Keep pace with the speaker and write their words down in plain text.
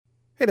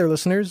Hey there,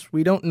 listeners.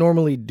 We don't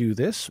normally do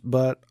this,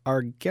 but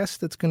our guest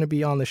that's going to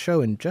be on the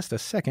show in just a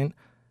second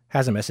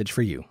has a message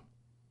for you.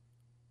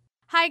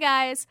 Hi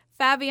guys,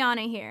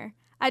 Fabiana here.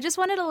 I just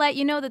wanted to let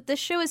you know that this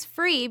show is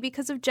free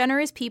because of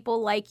generous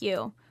people like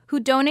you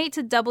who donate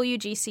to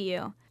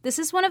WGCU. This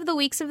is one of the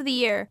weeks of the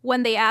year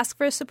when they ask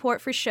for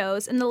support for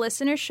shows and the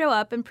listeners show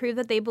up and prove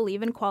that they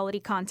believe in quality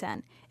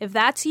content. If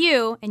that's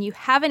you and you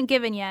haven't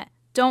given yet,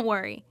 don't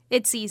worry.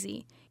 It's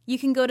easy. You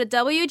can go to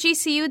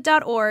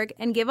WGCU.org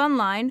and give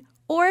online,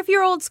 or if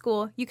you're old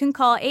school, you can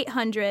call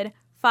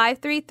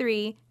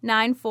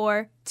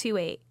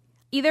 800-533-9428.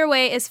 Either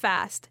way is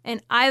fast,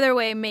 and either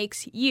way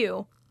makes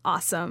you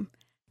awesome.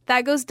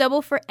 That goes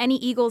double for any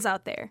Eagles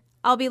out there.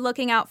 I'll be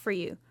looking out for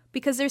you,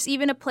 because there's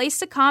even a place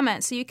to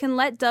comment so you can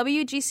let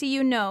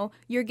WGCU know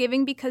you're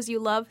giving because you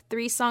love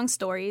 3 Song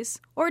Stories,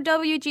 or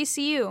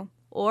WGCU,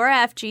 or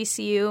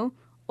FGCU,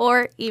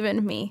 or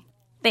even me.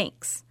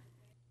 Thanks.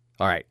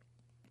 All right,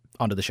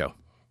 on to the show.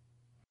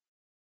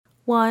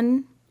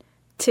 1,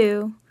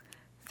 2,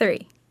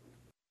 3.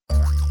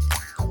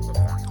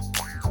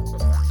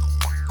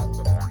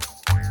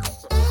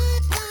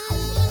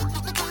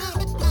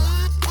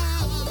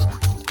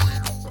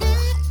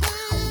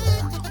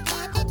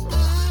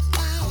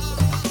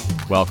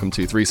 Welcome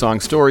to 3 Song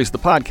Stories, the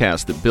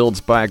podcast that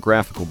builds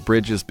biographical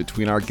bridges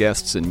between our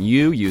guests and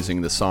you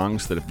using the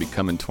songs that have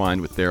become entwined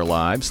with their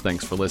lives.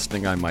 Thanks for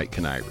listening. I'm Mike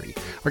Canary.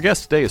 Our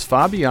guest today is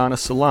Fabiana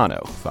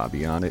Solano.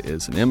 Fabiana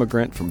is an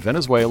immigrant from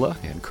Venezuela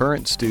and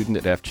current student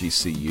at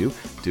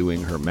FGCU,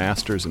 doing her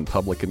master's in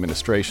public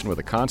administration with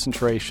a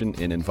concentration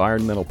in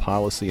environmental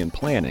policy and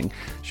planning.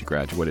 She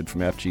graduated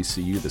from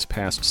FGCU this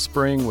past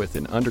spring with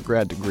an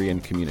undergrad degree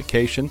in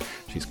communication.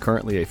 She's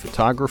currently a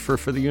photographer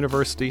for the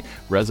university,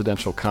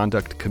 residential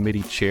conduct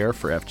committee chair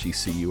for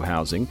FGCU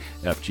Housing,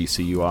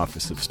 FGCU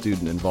Office of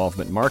Student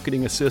Involvement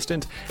marketing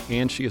assistant,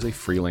 and she is a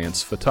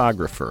freelance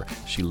photographer.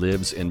 She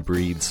lives and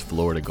breathes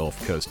Florida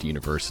Gulf Coast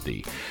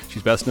University.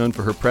 She's best known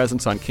for her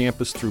presence on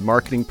campus through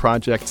marketing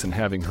projects and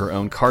having her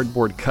own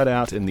cardboard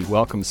cutout in the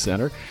Welcome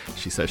Center.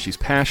 She says she's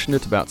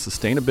passionate about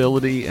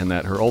sustainability and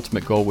that her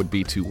ultimate goal would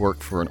be to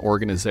work for an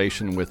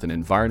organization with an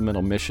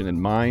environmental mission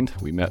in mind.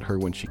 We met her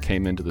when she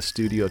came into the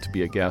studio to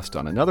be a guest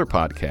on another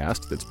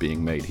podcast that's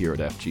being made here at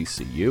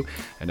FGCU.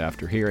 And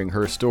after hearing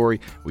her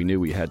story, we knew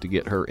we had to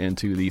get her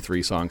into the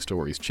 3 Song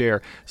Stories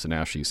chair. So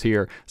now she's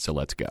here, so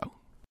let's go.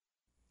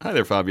 Hi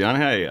there, Fabiana.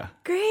 How are you?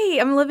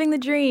 Great. I'm living the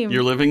dream.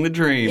 You're living the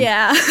dream.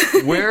 Yeah.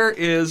 Where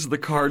is the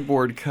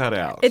cardboard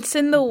cutout? It's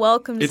in the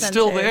Welcome Center. It's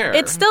still there.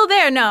 It's still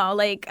there. No,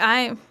 they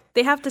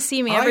have to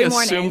see me every morning.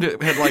 I assumed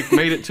it had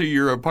made it to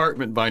your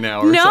apartment by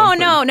now or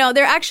something. No.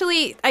 They're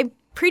actually, I'm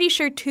pretty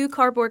sure 2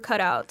 cardboard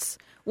cutouts.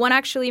 One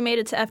actually made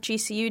it to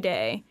FGCU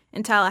Day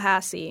in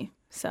Tallahassee.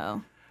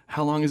 So.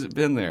 How long has it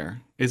been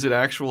there? Is it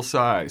actual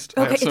sized?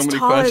 Okay, I have so it's many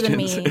taller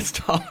questions. than me. It's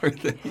taller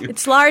than you.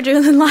 It's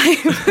larger than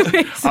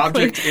life.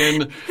 Object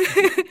in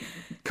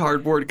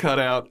cardboard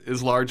cutout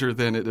is larger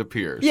than it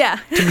appears. Yeah.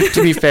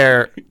 To be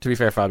fair,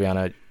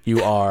 Fabiana,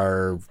 you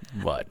are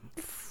what,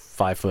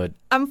 5 foot?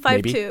 I'm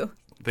 5'2".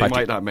 They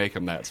might not make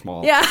them that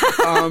small. Yeah.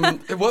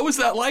 What was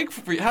that like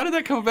for you? How did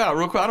that come about?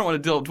 Real quick, I don't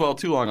want to dwell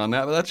too long on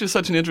that, but that's just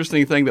such an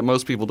interesting thing that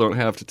most people don't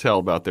have to tell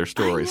about their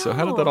story. So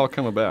how did that all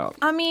come about?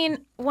 I mean,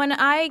 when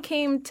I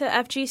came to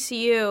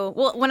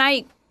FGCU, when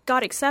I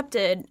got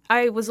accepted,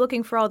 I was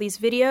looking for all these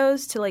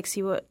videos to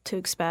see what to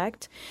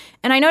expect.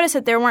 And I noticed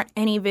that there weren't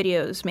any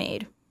videos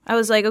made. I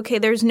was like, okay,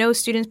 there's no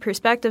student's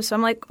perspective. So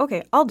I'm like,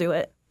 okay, I'll do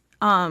it.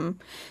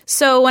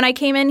 So when I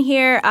came in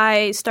here,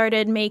 I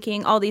started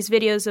making all these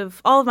videos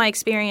of all of my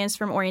experience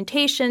from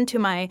orientation to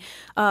my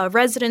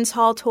residence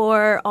hall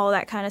tour, all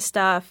that kind of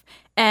stuff.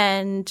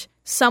 And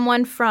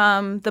someone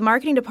from the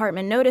marketing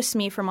department noticed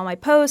me from all my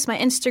posts, my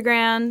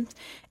Instagram,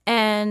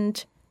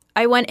 and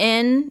I went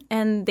in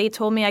and they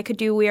told me I could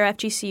do We Are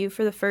FGCU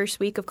for the first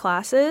week of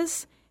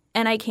classes.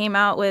 And I came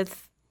out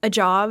with a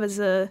job as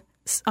a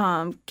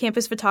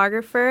campus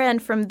photographer.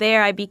 And from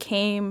there, I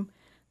became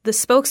the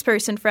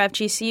spokesperson for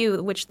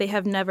FGCU, which they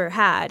have never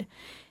had.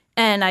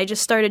 And I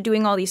just started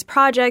doing all these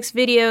projects,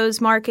 videos,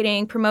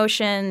 marketing,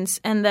 promotions,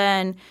 and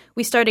then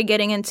we started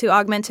getting into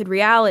augmented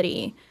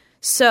reality.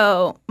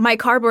 So my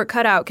cardboard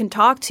cutout can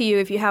talk to you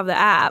if you have the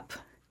app.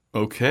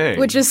 Okay.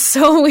 Which is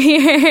so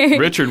weird.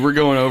 Richard, we're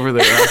going over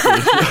there after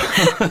the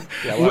show.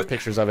 Yeah, a lot of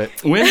pictures of it.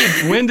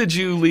 When did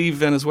you leave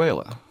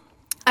Venezuela?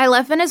 I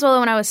left Venezuela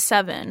when I was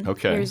 7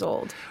 Okay. years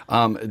old.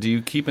 Do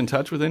you keep in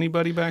touch with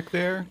anybody back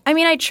there? I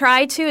mean, I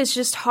try to. It's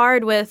just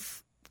hard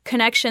with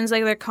connections.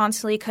 They're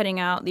constantly cutting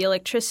out the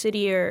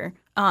electricity or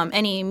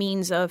any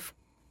means of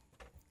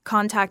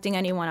contacting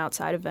anyone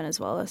outside of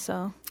Venezuela.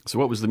 So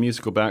what was the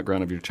musical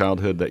background of your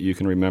childhood that you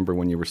can remember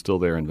when you were still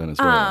there in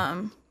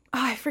Venezuela?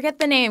 I forget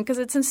the name because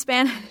it's in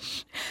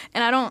Spanish,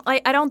 and I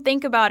don't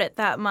think about it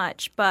that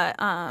much. But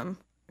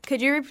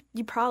could you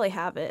probably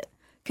have it?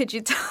 Could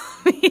you tell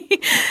me?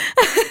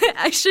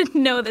 I should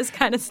know this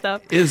kind of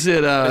stuff. Is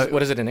it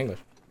what is it in English?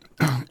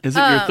 Is it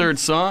your third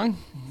song,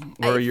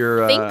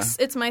 or I think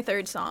it's my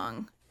third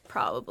song.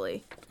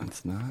 probably.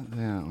 It's not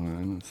that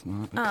one. It's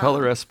not.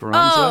 Color Esperanza?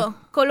 Oh,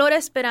 Color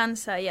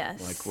Esperanza,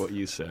 yes. Like what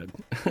you said.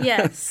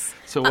 Yes.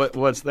 So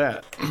what's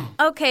that?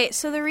 Okay,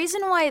 so the reason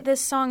why this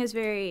song is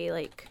very,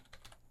 like,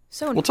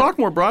 so We'll talk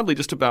more broadly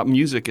just about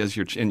music as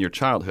in your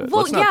childhood.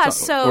 Well, Let's not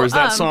so... or is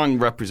that song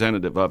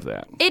representative of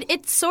that?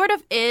 It sort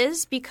of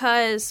is,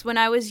 because when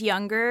I was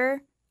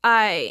younger,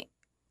 I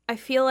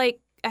feel like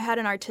I had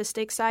an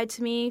artistic side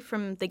to me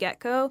from the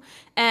get-go,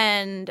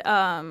 and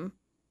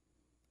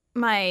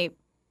my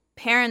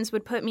parents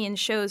would put me in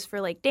shows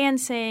for like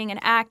dancing and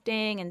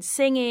acting and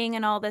singing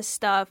and all this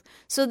stuff.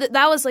 So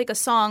that was like a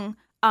song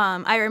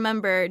I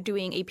remember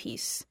doing a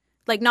piece,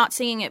 like not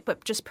singing it,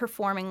 but just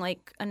performing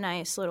like a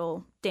nice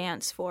little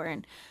dance for.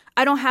 And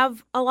I don't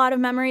have a lot of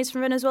memories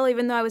from Venezuela,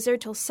 even though I was there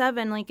till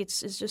 7. Like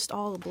it's just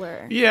all a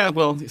blur. Yeah,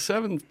 well,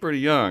 7's pretty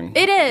young.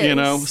 It is. You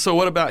know. So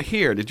what about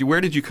here?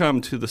 Where did you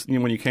come to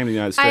when you came to the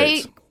United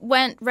States? I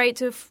went right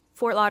to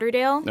Fort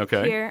Lauderdale.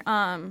 Okay. Here,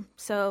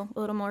 so a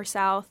little more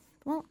south.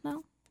 Well,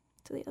 no,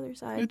 to the other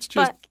side. It's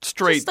just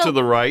straight to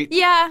the right.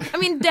 Yeah, I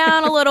mean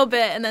down a little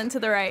bit and then to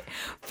the right.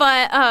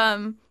 But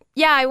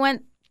yeah, I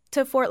went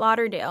to Fort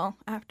Lauderdale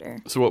after.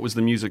 So what was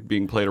the music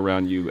being played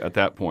around you at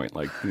that point?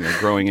 Like,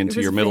 growing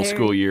into your middle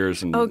school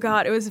years? And oh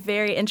God, it was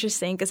very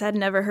interesting because I'd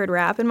never heard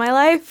rap in my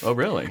life. Oh,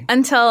 really?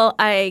 Until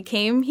I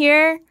came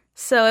here.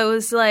 So it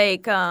was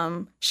like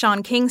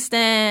Sean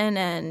Kingston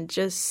and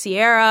just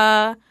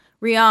Sierra,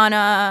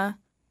 Rihanna,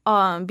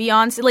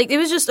 Beyonce. Like it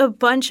was just a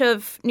bunch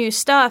of new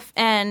stuff,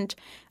 and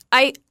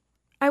I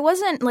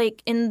wasn't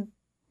like in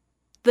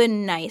the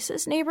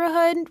nicest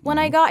neighborhood when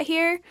I got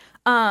here,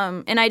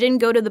 and I didn't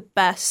go to the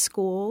best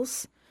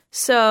schools,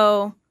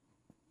 so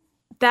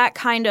that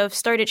kind of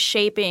started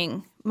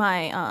shaping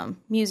my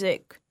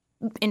music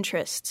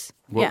interests.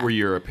 What were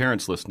your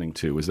parents listening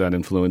to? Was that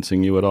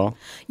influencing you at all?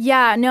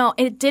 Yeah, no,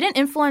 it didn't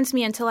influence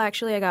me until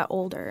actually I got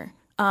older.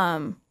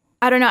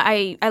 I don't know.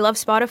 I love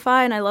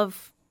Spotify, and I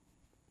love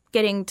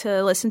getting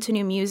to listen to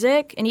new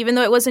music. And even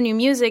though it wasn't new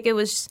music, it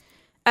was,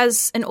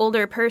 as an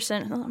older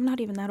person, well, I'm not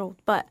even that old,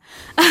 but...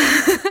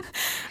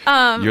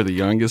 You're the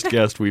youngest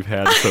guest we've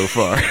had so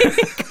far.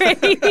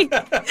 Great.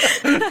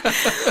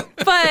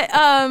 But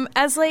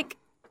as like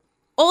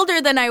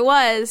older than I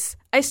was,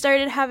 I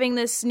started having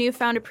this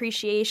newfound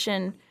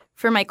appreciation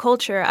for my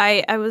culture.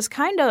 I was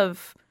kind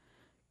of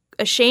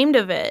ashamed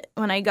of it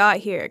when I got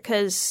here,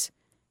 because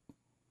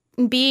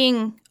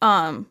being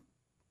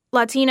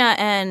Latina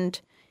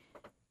and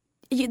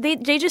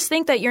they just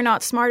think that you're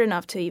not smart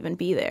enough to even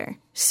be there.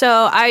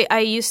 So I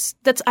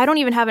don't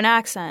even have an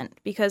accent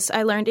because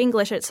I learned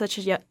English at such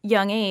a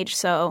young age.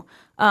 So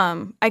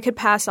I could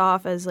pass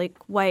off as like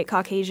white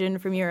Caucasian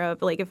from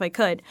Europe, like if I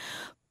could.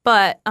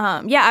 But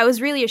yeah, I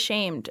was really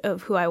ashamed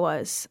of who I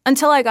was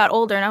until I got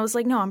older, and I was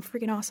like, no, I'm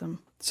freaking awesome.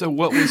 So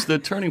what was the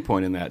turning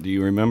point in that? Do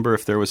you remember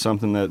if there was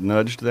something that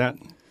nudged that?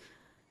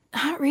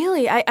 Not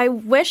really. I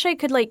wish I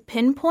could like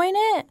pinpoint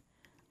it,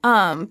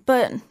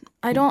 but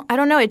I don't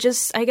know. I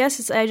just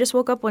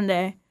woke up one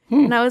day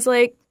and I was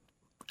like,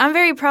 I'm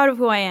very proud of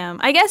who I am.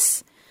 I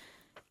guess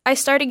I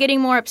started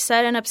getting more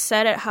upset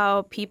at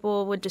how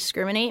people would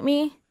discriminate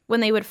me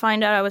when they would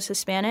find out I was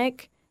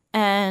Hispanic,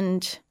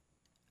 and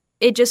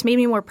it just made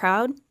me more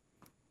proud.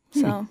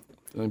 So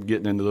I'm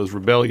getting into those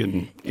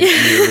rebellion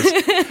years.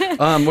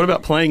 What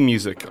about playing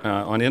music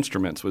on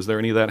instruments? Was there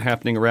any of that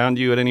happening around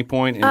you at any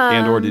point,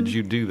 and or did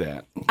you do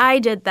that? I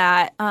did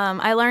that.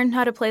 I learned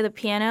how to play the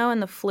piano and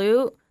the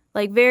flute.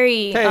 Like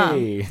very...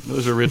 Hey!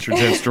 Those are Richard's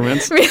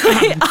instruments.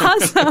 Really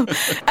awesome.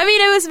 I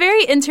mean, it was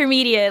very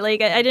intermediate.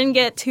 Like, I didn't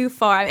get too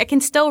far. I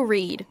can still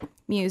read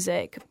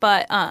music,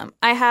 but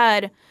I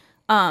had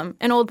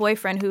an old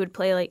boyfriend who would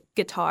play, like,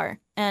 guitar,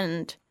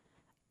 and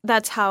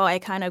that's how I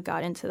kind of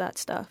got into that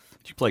stuff.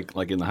 Did you play,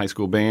 like, in the high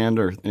school band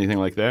or anything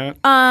like that?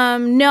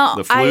 No.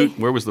 The flute?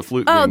 Where was the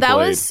flute being played? Oh, that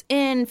was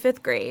in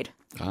 5th grade.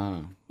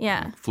 Ah.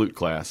 Yeah. Flute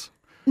class.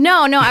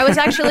 No, I was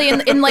actually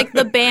in like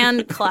the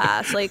band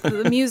class, like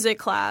the music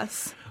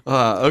class.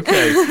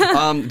 Okay.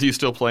 Do you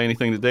still play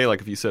anything today? Like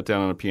if you sat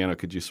down on a piano,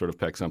 could you sort of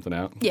peck something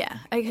out? Yeah,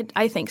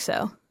 I think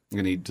so.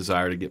 Any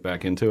desire to get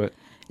back into it?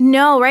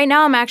 No, right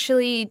now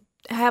I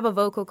have a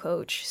vocal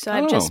coach, so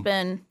I've just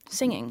been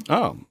singing.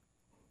 Oh.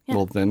 Yeah.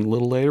 Well, then a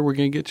little later we're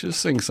going to get you to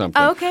sing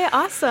something. Okay,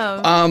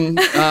 awesome.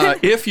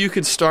 If you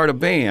could start a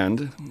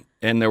band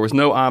and there was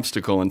no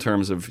obstacle in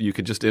terms of you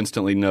could just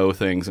instantly know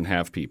things and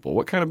have people,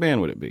 what kind of band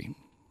would it be?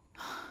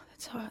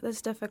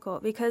 That's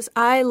difficult because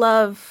I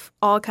love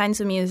all kinds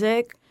of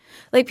music.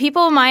 Like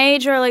people my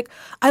age are like,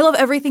 I love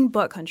everything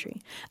but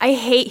country. I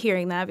hate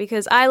hearing that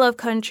because I love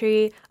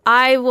country.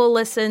 I will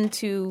listen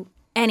to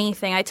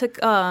anything. I took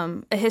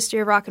a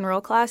history of rock and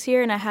roll class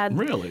here, and I had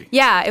really,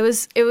 yeah, it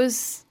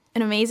was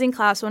an amazing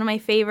class, one of my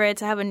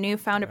favorites. I have a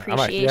newfound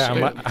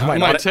appreciation. I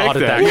might take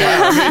that.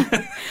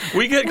 Yeah.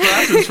 We get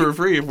classes for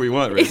free if we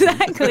want. Right?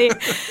 Exactly.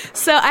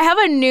 So I have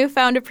a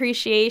newfound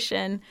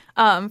appreciation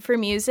for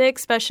music,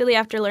 especially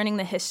after learning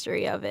the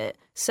history of it.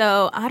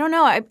 So I don't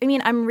know. I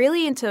mean, I'm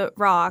really into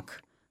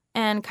rock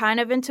and kind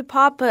of into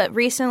pop, but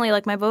recently,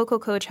 like my vocal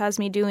coach has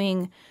me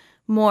doing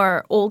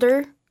more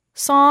older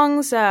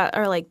songs that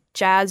are like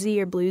jazzy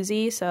or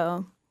bluesy.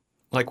 So,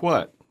 Like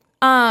what?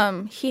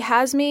 he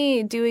has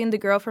me doing "The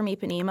Girl from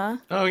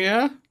Ipanema" Oh,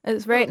 yeah?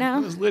 is right That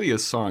now. was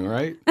Lydia's song,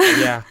 right?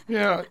 Yeah.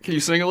 Yeah. Can you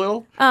sing a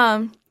little?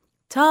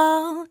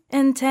 Tall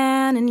and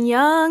tan and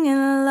young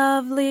and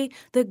lovely,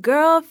 the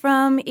girl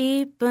from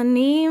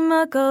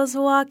Ipanema goes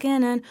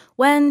walking, and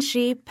when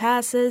she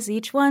passes,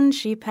 each one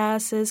she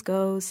passes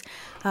goes,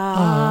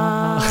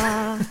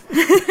 ah.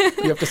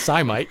 You have to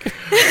sigh, Mike.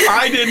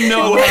 I didn't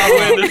know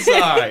how to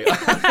sigh.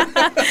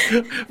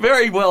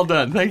 Very well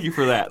done. Thank you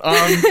for that.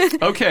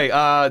 Okay,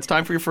 it's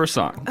time for your first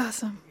song.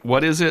 Awesome.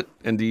 What is it,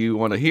 and do you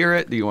want to hear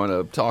it? Do you want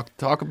to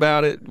talk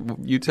about it?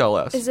 You tell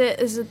us. Is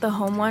it the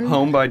home one?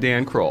 Home by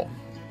Dan Kroll.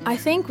 I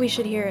think we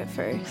should hear it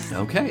first.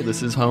 Okay,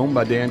 this is Home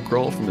by Dan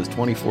Kroll from his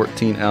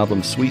 2014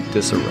 album Sweet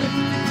Disarray.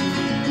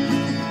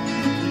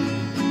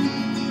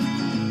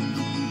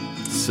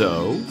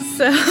 So,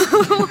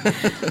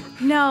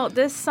 no,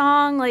 this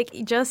song, like,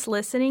 just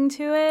listening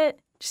to it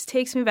just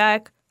takes me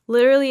back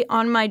literally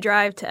on my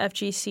drive to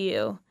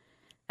FGCU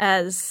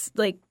as,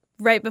 like,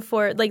 right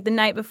before, like, the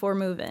night before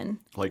move-in.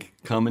 like,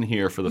 coming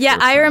here for the Yeah,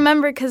 first I time.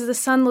 remember because the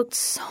sun looked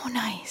so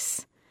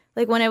nice.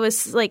 Like, when it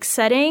was, like,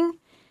 setting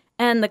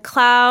and the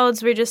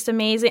clouds were just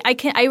amazing.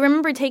 I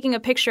remember taking a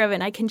picture of it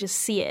and I can just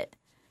see it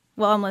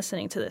while I'm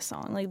listening to this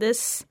song. Like,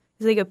 this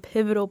is, like, a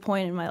pivotal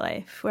point in my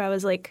life where I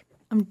was like,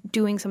 I'm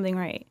doing something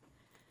right.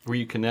 Were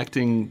you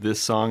connecting this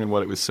song and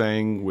what it was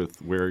saying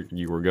with where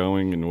you were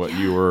going and what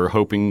you were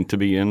hoping to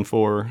be in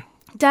for?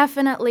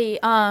 Definitely.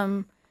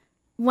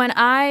 When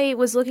I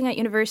was looking at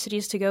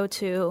universities to go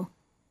to,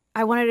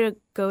 I wanted to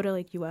go to,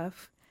 like,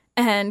 UF,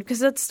 and because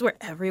that's where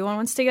everyone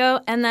wants to go.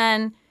 And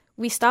then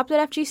we stopped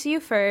at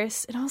FGCU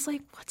first, and I was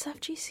like, what's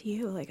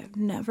FGCU? Like, I've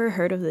never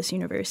heard of this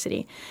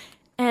university.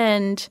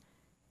 And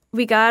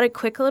we got a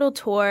quick little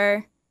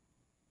tour,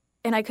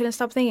 and I couldn't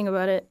stop thinking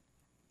about it.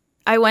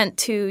 I went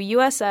to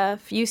USF,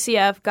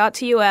 UCF, got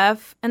to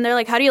UF, and they're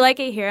like, how do you like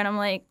it here? And I'm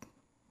like,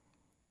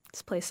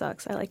 this place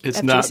sucks. I like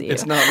FGCU.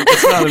 It's not an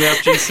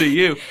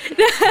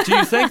FGCU. Do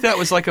you think that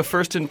was like a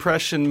first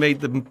impression made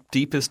the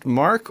deepest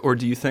mark, or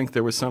do you think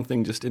there was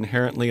something just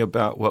inherently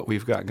about what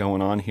we've got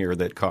going on here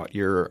that caught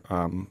your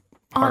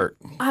heart?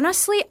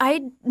 Honestly,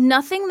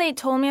 nothing they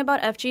told me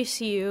about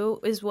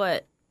FGCU is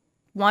what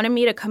wanted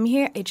me to come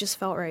here. It just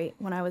felt right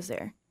when I was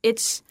there.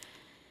 It's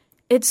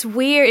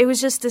weird. It was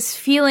just this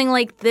feeling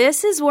like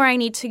this is where I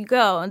need to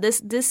go. And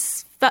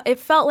it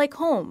felt like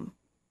home.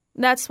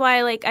 That's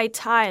why, like, I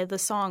tie the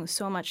song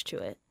so much to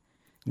it.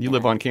 You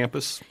live on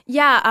campus?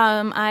 Yeah,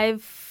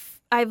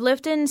 I've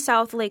lived in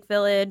South Lake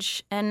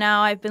Village, and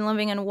now I've been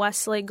living in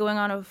Westlake going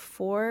on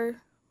 4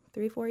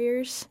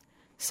 years.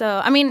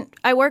 So, I mean,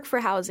 I work for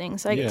housing,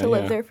 so I get to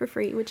live there for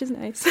free, which is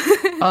nice.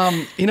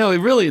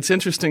 It's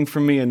interesting for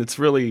me, and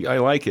I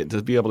like it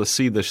to be able to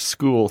see the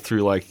school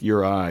through, like,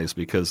 your eyes,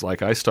 because,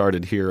 like, I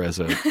started here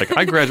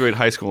I graduated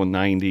high school in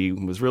 90,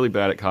 was really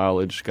bad at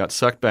college, got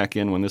sucked back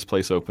in when this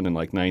place opened in,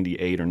 like,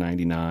 98 or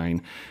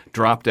 99,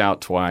 dropped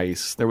out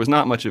twice. There was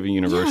not much of a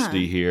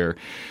university here.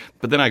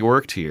 But then I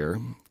worked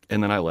here,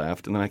 and then I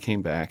left, and then I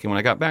came back. And when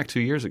I got back 2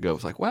 years ago, it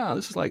was like, wow,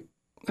 this is like,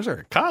 there's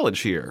a college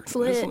here. It's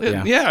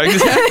lit. Yeah,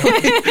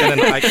 exactly. and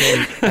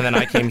then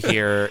I came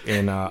here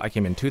I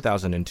came in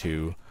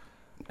 2002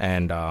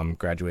 and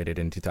graduated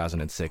in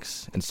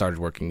 2006 and started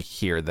working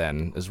here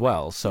then as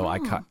well. So I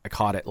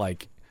caught it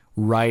like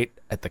right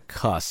at the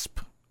cusp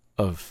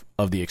of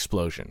the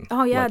explosion.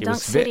 Oh yeah, like, Dunk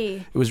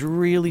City. It was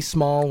really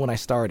small when I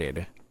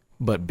started,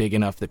 but big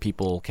enough that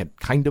people had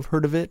kind of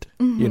heard of it,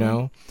 you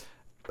know?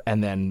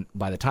 And then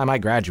by the time I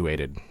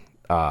graduated,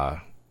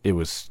 it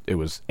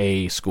was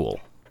a school.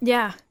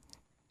 Yeah,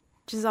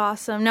 which is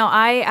awesome. No,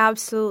 I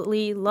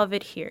absolutely love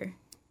it here.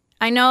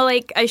 I know,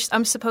 like,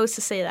 I'm supposed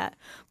to say that,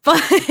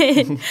 but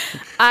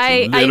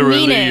I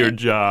mean it. Your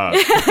job.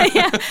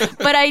 Yeah,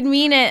 but I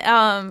mean it.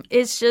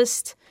 It's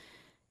just,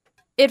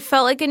 it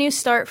felt like a new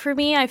start for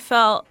me. I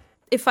felt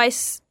like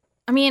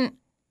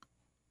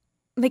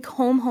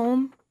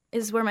home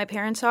is where my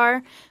parents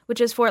are,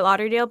 which is Fort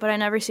Lauderdale, but I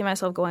never see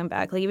myself going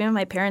back. Like, even if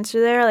my parents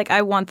are there, like,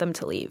 I want them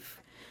to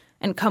leave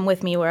and come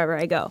with me wherever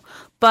I go.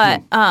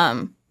 But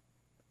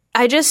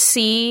I just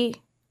see,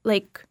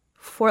 like,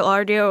 Fort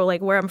Lauderdale, or,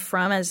 like, where I'm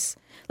from as,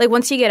 like,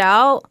 once you get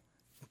out,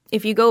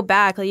 if you go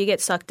back, like, you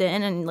get sucked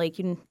in, and, like,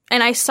 and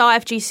I saw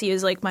FGC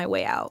as, like, my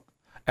way out.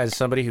 As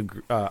somebody who,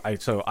 I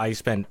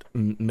spent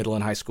middle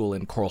and high school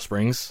in Coral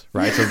Springs,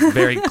 right? So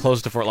very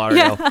close to Fort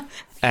Lauderdale,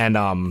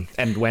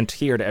 and went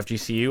here to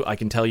FGCU. I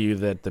can tell you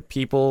that the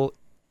people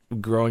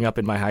growing up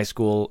in my high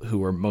school who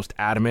were most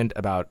adamant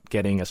about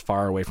getting as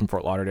far away from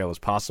Fort Lauderdale as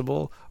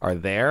possible are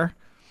there,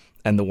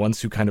 and the ones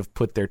who kind of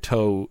put their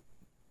toe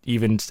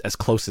even as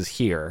close as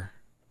here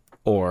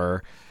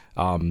or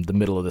the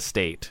middle of the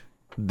state,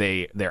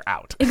 they're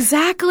out.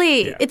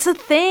 Exactly. Yeah. It's a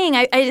thing.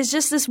 It's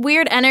just this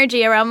weird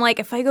energy where I'm like,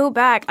 if I go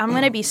back, I'm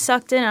going to be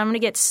sucked in. I'm going to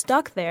get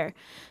stuck there.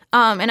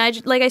 And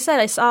like I said,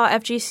 I saw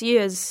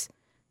FGCU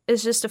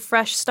as just a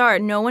fresh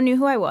start. No one knew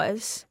who I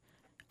was.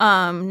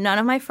 None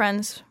of my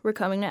friends were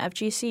coming to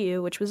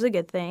FGCU, which was a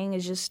good thing.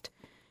 It's just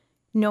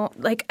no,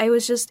 like it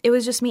was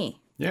just me.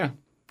 Yeah.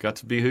 Got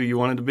to be who you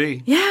wanted to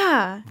be.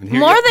 Yeah. And here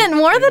More you- than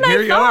I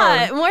you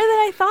thought. are. More than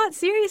I thought,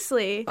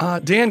 seriously.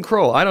 Dan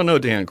Kroll. I don't know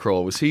Dan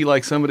Kroll. Was he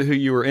like somebody who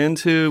you were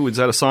into? Was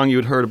that a song you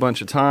had heard a bunch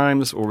of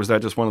times, or was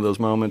that just one of those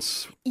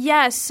moments?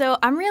 Yeah, so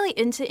I'm really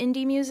into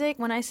indie music.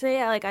 When I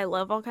say I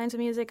love all kinds of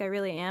music, I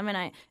really am.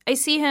 And I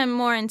see him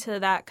more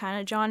into that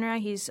kind of genre.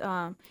 He's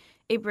a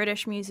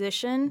British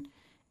musician.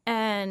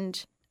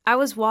 And I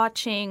was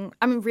watching,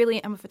 I'm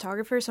a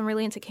photographer, so I'm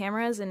really into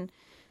cameras. And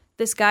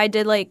this guy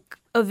did like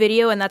a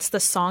video, and that's the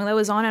song that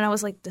was on. And I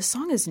was like, this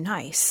song is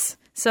nice.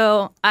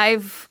 So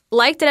I've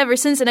liked it ever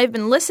since. And I've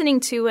been listening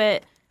to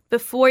it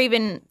before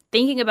even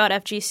thinking about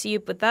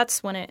FGCU. But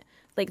that's when it,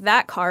 like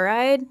that car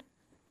ride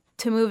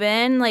to move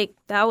in, like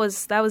that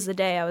was the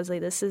day I was like,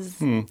 this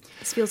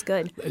feels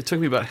good. It took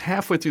me about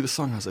halfway through the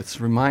song. I was like,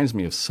 this reminds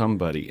me of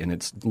somebody, and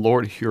it's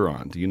Lord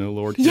Huron. Do you know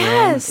Lord Huron?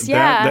 Yes,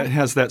 yeah. That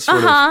has that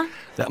sort of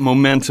that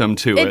momentum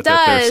to it. It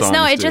That their does. songs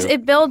No, do.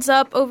 it builds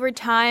up over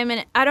time,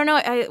 and I don't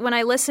know. When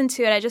I listen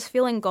to it, I just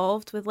feel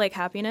engulfed with like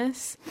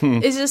happiness.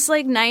 It's just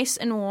like nice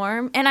and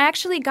warm, and I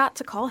actually got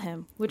to call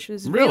him, which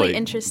was really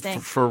interesting.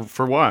 For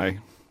why?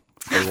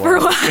 For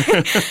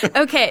why?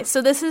 Okay,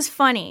 so this is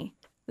funny.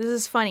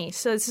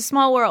 So it's a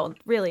small world,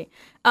 really.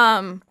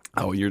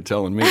 Oh, you're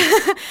telling me.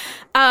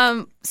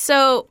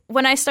 So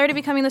when I started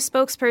becoming the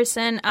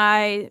spokesperson,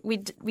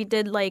 we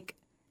did like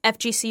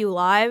FGCU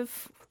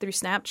Live through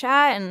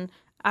Snapchat, and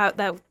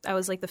I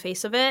was like the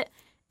face of it.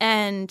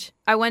 And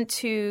I went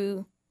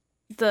to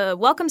the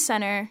Welcome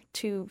Center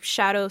to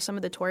shadow some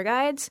of the tour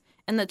guides,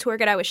 and the tour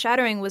guide I was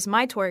shadowing was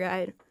my tour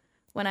guide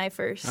when I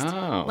first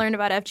learned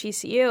about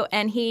FGCU,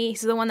 and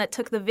he's the one that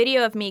took the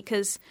video of me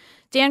because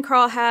Dan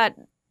Kroll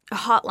had a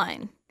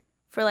hotline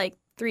for like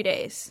 3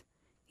 days.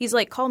 He's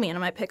like, call me and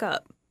I might pick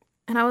up.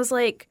 And I was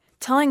like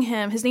telling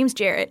him, his name's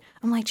Jarrett.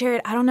 I'm like,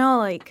 Jarrett, I don't know,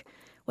 like,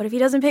 what if he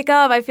doesn't pick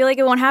up? I feel like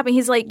it won't happen.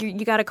 He's like,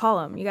 you got to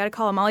call him. You got to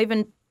call him. I'll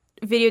even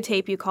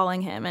videotape you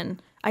calling him. And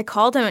I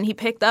called him and he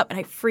picked up and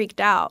I freaked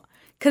out.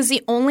 Because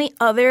the only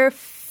other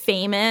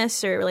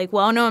famous or like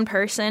well-known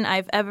person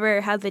I've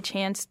ever had the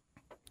chance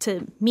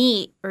to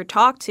meet or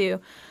talk to,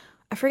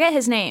 I forget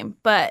his name,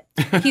 but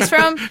he's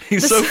from...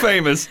 He's so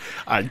famous,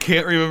 I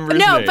can't remember his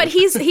name. No, but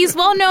he's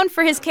well known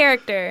for his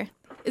character.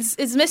 It's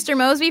Mr.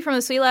 Mosby from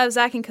The Sweet Life of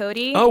Zack and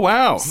Cody. Oh,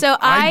 wow. So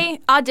I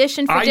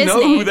auditioned for Disney. I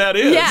know who that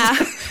is. Yeah.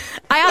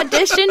 I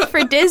auditioned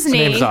for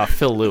Disney. His name's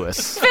Phil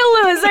Lewis. Phil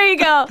Lewis, there you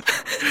go.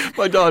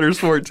 My daughter's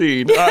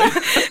 14.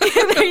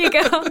 There you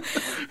go.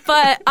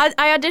 But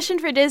I auditioned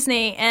for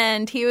Disney,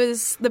 and he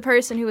was the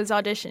person who was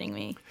auditioning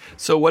me.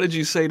 So what did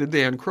you say to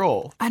Dan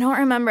Kroll? I don't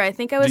remember. I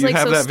think I was Do you like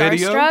have so that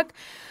video? starstruck.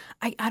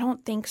 I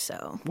don't think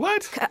so.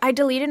 What? I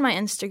deleted my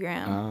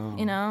Instagram,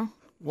 you know?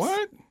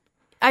 What?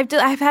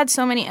 I've had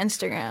so many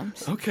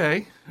Instagrams.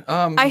 Okay.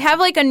 I have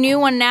like a new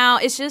one now.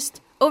 It's just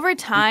over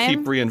time. You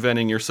keep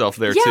reinventing yourself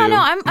there, too. Yeah, no,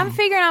 I'm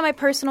figuring out my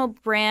personal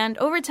brand.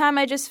 Over time,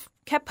 I just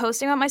kept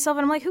posting about myself,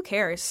 and I'm like, who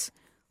cares?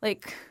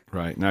 Like,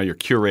 Right. Now you're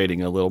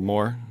curating a little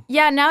more.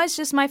 yeah, now it's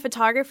just my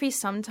photography.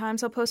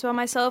 Sometimes I'll post about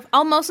myself.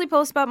 I'll mostly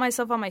post about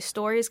myself on my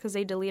stories because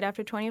they delete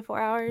after 24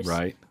 hours.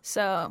 Right.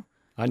 So,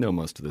 I know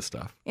most of this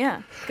stuff.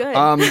 yeah, good.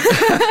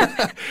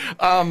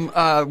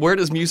 Where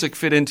does music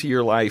fit into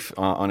your life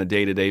on a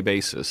day-to-day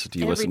basis? Do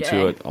you Every listen day.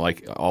 to it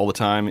like all the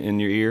time in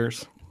your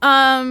ears?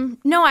 No,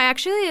 I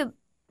actually,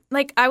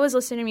 like, I was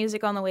listening to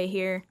music on the way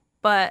here,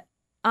 but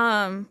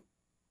I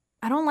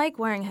don't like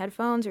wearing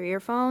headphones or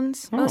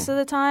earphones most of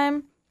the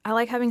time. I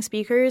like having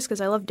speakers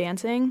because I love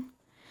dancing.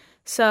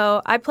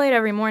 So I play it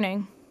every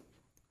morning.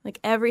 Like,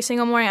 every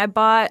single morning. I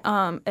bought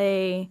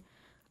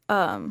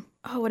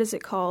what is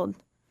it called?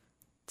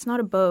 It's not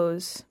a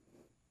Bose.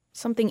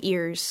 Something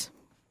ears.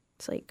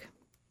 It's like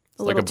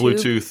It's like a little tube.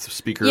 Bluetooth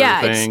speaker Yeah,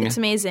 thing. it's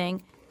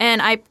amazing.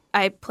 And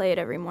I play it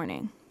every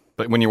morning.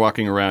 But when you're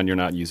walking around, you're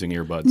not using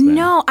earbuds then?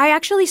 No, I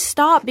actually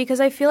stopped because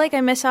I feel like I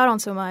miss out on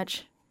so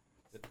much.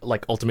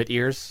 Like Ultimate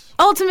Ears.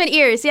 Ultimate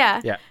ears,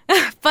 yeah. Yeah.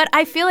 But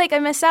I feel like I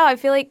miss out. I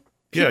feel like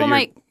Yeah, people you're-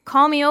 might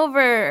call me over,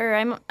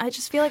 or I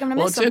just feel like I'm gonna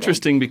Well, miss it's something.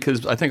 interesting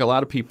because I think a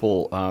lot of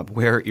people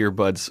wear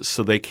earbuds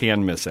so they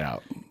can miss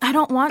out. I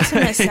don't want to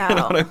miss out. You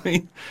know what I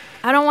mean?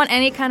 I don't want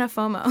any kind of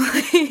FOMO.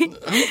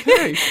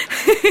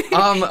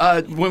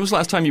 Okay. When was the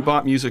last time you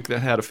bought music that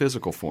had a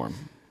physical form?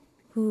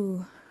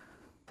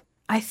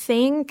 I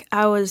think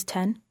I was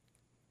 10.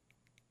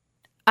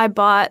 I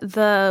bought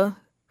the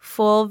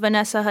full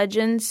Vanessa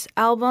Hudgens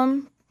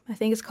album. I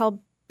think it's called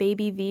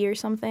Baby V or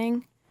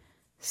something.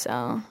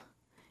 So,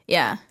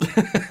 yeah.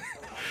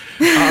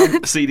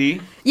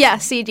 CD? Yeah,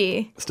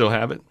 CD. Still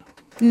have it?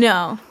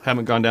 No.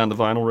 Haven't gone down the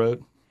vinyl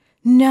road?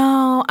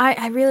 No,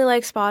 I really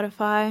like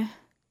Spotify.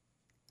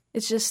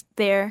 It's just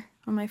there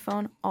on my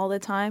phone all the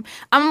time.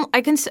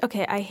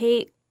 I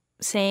hate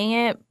saying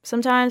it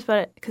sometimes,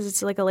 but because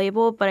it's like a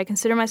label, but I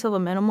consider myself a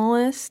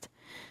minimalist.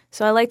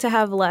 So I like to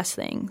have less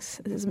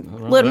things, as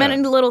many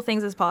little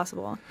things as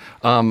possible.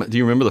 Do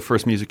you remember the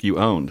first music you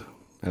owned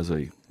as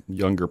a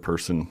younger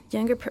person? A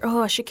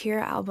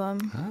Shakira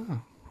album.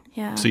 Oh.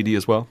 Yeah. CD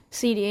as well?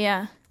 CD,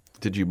 yeah.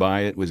 Did you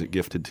buy it? Was it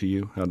gifted to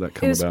you? How'd that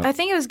come about? I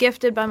think it was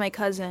gifted by my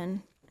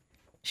cousin.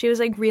 She was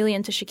like really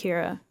into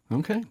Shakira.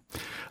 Okay.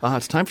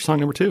 It's time for song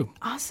number 2.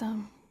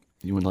 Awesome.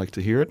 You would like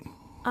to hear it?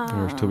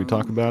 Or till we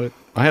talk about it?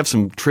 I have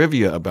some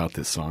trivia about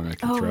this song I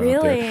can throw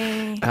out there.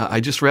 Really? I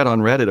just read on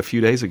Reddit a few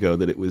days ago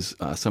that it was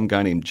some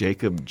guy named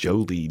Jacob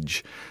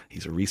Jolige.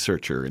 He's a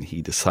researcher, and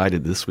he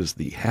decided this was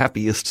the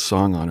happiest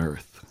song on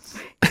earth.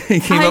 He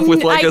came up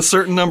with a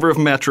certain number of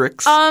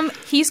metrics.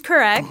 He's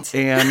correct.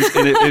 And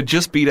it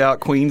just beat out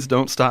Queen's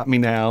Don't Stop Me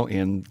Now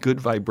and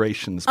Good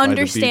Vibrations by the Beach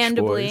Boys.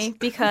 Understandably,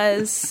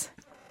 because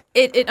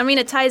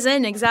it ties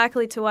in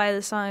exactly to why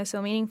the song is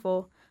so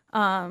meaningful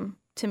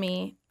to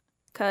me.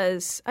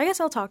 Because I guess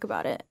I'll talk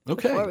about it.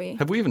 Okay.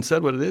 Have we even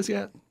said what it is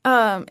yet?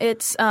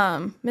 It's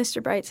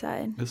Mr.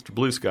 Brightside. Mr.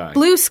 Blue Sky.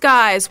 Blue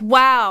Skies.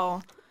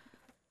 Wow.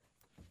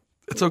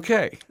 It's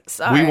okay.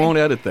 Sorry. We won't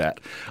edit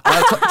that.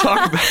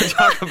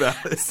 Talk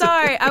about it.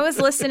 Sorry, I was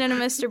listening to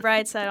Mr.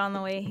 Brightside on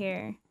the way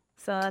here,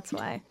 so that's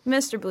why.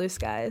 Mr. Blue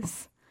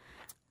Skies.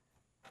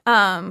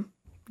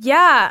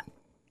 Yeah,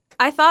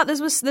 I thought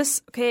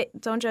this. Okay,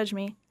 don't judge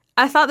me.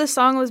 I thought this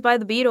song was by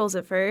the Beatles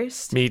at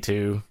first. Me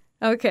too.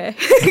 Okay,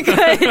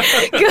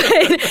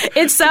 good.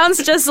 It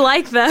sounds just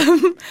like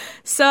them.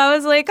 So I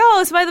was like, oh,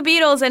 it's by the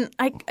Beatles, and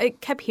I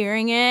kept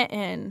hearing it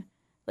in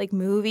like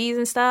movies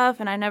and stuff,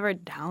 and I never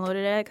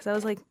downloaded it because I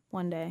was like,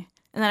 one day.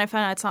 And then I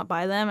found out it's not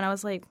by them, and I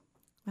was like,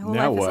 my whole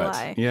life is a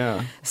lie.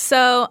 Yeah.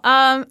 So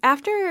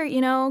after,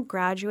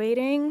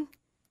 graduating,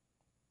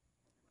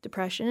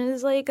 depression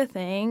is like a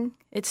thing.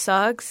 It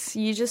sucks.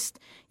 You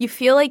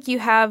feel like you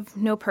have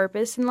no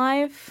purpose in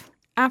life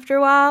after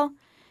a while.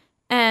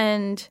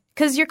 And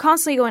because you're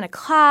constantly going to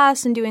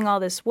class and doing all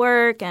this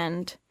work.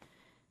 And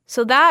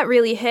so that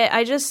really hit.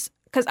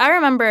 Because I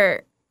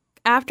remember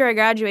after I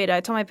graduated, I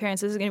told my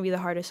parents this is going to be the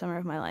hardest summer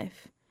of my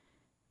life.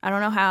 I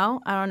don't know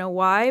how. I don't know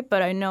why,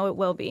 but I know it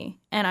will be.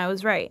 And I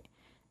was right.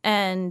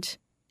 And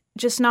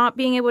just not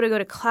being able to go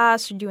to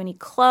class or do any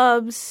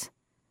clubs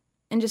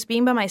and just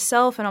being by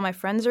myself and all my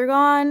friends are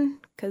gone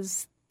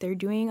because they're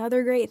doing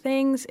other great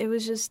things. It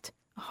was just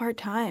a hard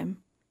time.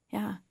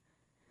 Yeah.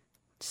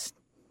 Just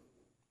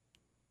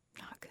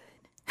not good.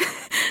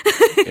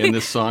 And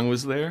this song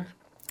was there?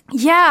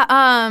 Yeah.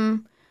 I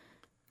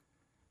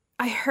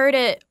heard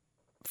it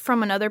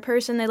from another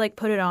person. They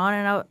put it on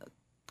and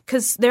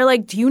because they're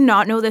like, do you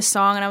not know this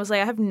song? And I was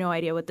like, I have no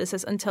idea what this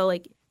is until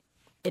it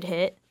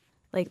hit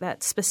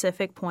that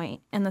specific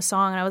point in the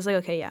song. And I was like,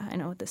 okay, yeah, I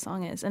know what this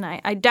song is. And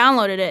I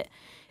downloaded it.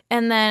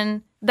 And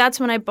then that's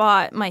when I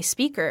bought my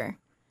speaker.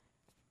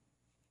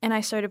 And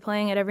I started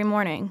playing it every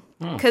morning.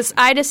 Because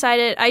I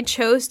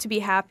chose to be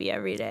happy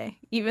every day,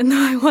 even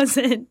though I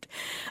wasn't.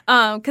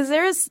 Because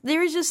there's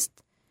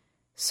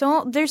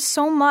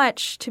so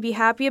much to be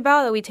happy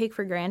about that we take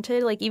for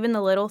granted, even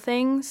the little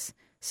things.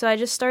 So I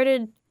just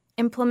started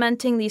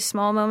implementing these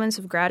small moments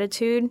of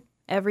gratitude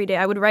every day.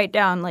 I would write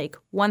down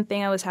one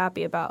thing I was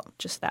happy about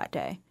just that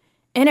day.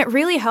 And it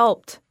really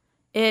helped.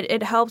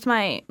 It helped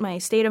my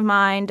state of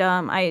mind.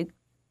 I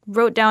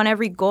wrote down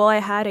every goal I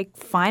had. I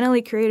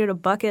finally created a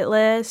bucket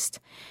list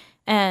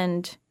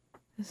and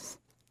it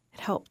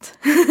helped.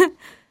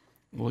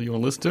 Well, you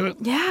want to listen to it?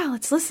 Yeah,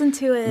 let's listen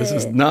to it. This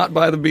is not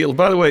by the Beatles.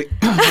 By the way,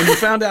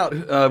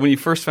 when you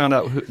first found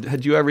out,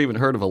 had you ever even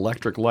heard of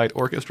Electric Light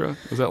Orchestra?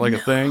 Was that a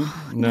thing?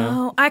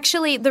 No.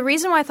 Actually, the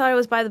reason why I thought it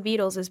was by the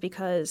Beatles is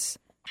because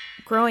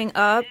growing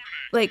up,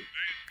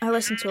 I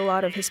listened to a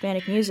lot of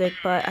Hispanic music,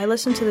 but I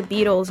listened to the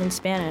Beatles in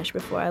Spanish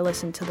before I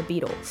listened to the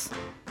Beatles.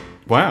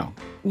 Wow.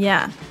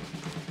 Yeah.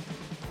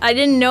 I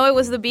didn't know it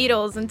was the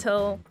Beatles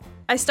until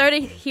I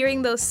started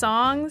hearing those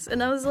songs,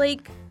 and I was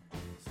like,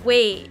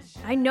 wait,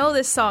 I know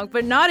this song,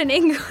 but not in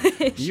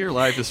English. Your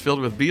life is filled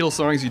with Beatles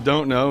songs you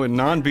don't know and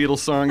non-Beatles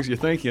songs you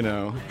think you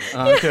know.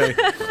 Okay.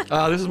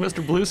 This is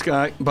Mr. Blue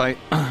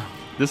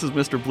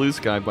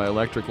Sky by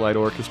Electric Light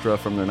Orchestra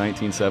from their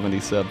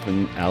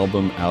 1977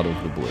 album Out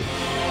of the Blue.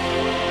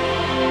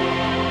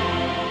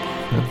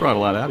 That brought a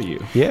lot out of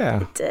you.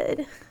 Yeah. It did.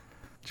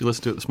 Did you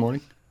listen to it this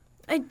morning?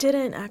 I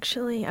didn't,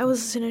 actually. I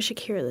was listening to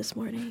Shakira this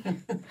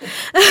morning.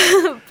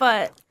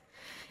 But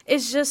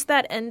it's just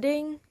that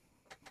ending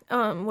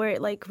where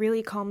it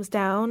really calms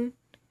down.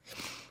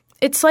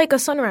 It's like a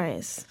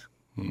sunrise.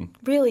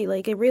 Really,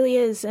 it really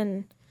is.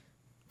 And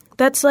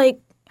that's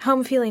how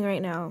I'm feeling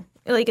right now.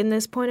 In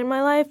this point in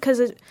my life,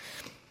 because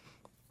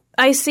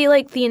I see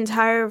the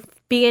entire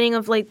beginning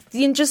of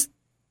just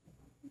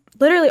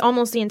literally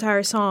almost the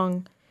entire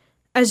song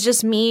as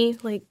just me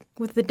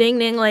with the ding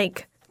ding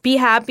be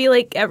happy,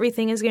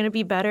 everything is going to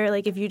be better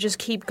if you just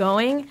keep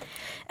going.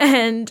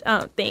 And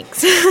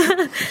thanks.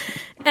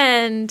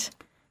 And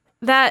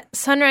that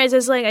sunrise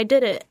is I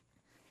did it.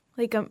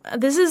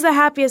 This is the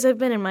happiest I've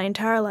been in my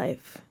entire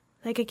life.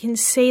 I can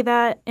say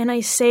that, and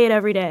I say it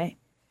every day.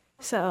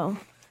 So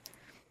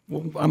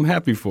well, I'm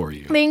happy for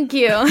you. Thank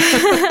you.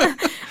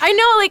 I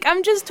know,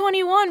 I'm just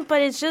 21,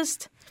 but it's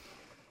just,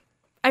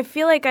 I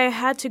feel I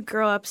had to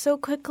grow up so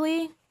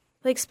quickly,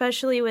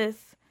 especially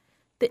with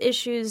the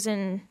issues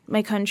in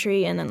my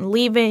country and then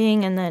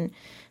leaving and then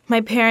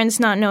my parents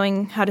not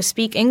knowing how to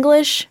speak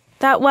English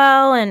that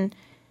well, and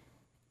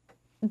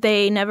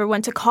they never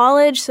went to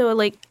college, so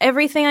like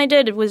everything I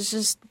did was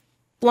just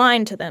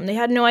blind to them. They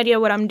had no idea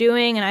what I'm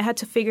doing, and I had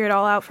to figure it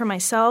all out for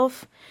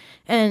myself.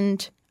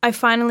 And I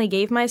finally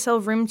gave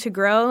myself room to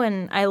grow,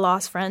 and I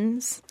lost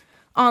friends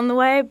on the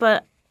way,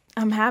 but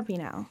I'm happy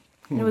now.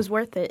 It was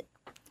worth it.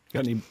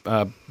 Got any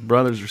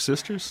brothers or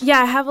sisters?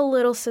 Yeah, I have a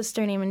little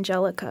sister named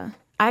Angelica.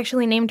 I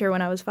actually named her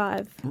when I was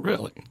 5.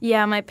 Really?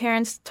 Yeah, my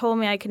parents told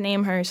me I could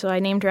name her, so I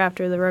named her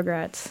after the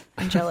Rugrats,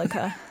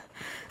 Angelica.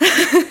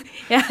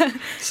 Yeah.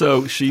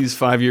 So she's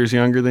 5 years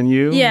younger than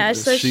you? Yeah,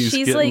 so she's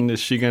getting, like... Is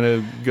she going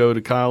to go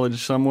to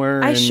college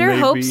somewhere? I and sure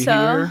maybe hope so.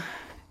 Here?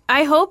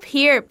 I hope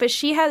here, but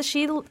she has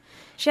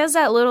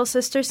that little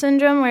sister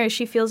syndrome where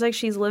she feels like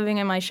she's living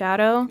in my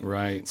shadow.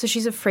 Right. So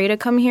she's afraid to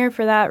come here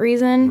for that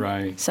reason.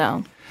 Right.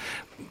 So.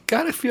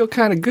 Gotta feel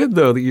kind of good,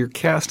 though, that you're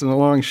casting a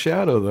long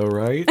shadow, though,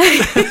 right? A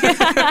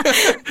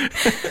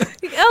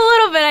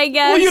little bit, I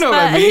guess. Well, you know what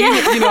I mean.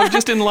 Yeah. You know,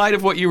 just in light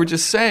of what you were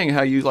just saying,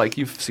 how you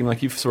seem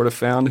like you've sort of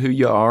found who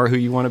you are, who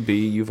you want to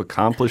be. You've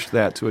accomplished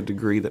that to a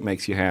degree that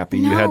makes you happy.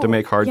 You had to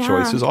make hard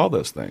choices, all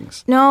those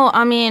things. No,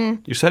 I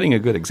mean... You're setting a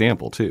good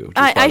example, too.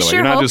 I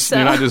sure hope so.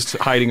 You're not just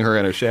hiding her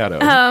in a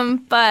shadow.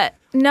 But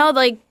no,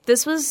 like,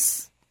 this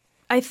was...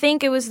 I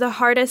think it was the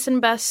hardest and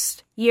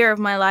best year of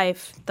my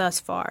life thus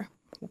far,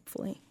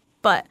 hopefully.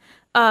 But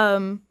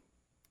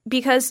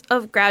because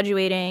of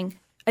graduating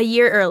a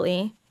year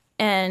early,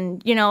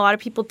 and, you know, a lot of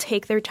people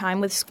take their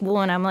time with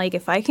school, and I'm like,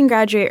 if I can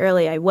graduate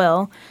early, I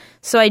will.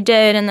 So I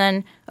did, and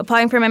then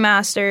applying for my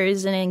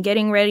master's and then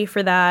getting ready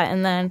for that,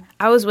 and then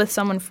I was with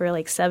someone for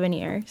like 7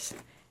 years.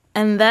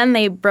 And then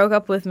they broke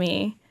up with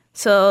me.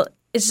 So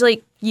it's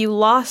like you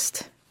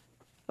lost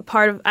a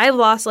part of – I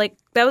lost like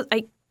 –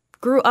 I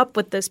grew up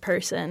with this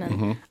person,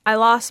 and I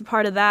lost a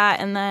part of that,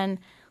 and then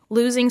 –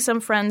 losing some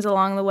friends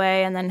along the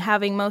way, and then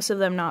having most of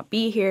them not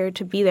be here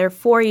to be there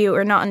for you,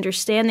 or not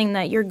understanding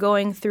that you're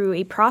going through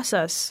a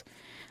process.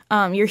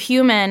 You're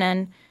human,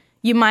 and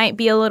you might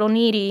be a little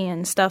needy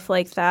and stuff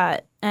like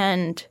that.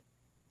 And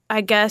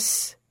I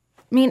guess,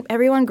 I mean,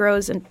 everyone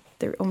grows at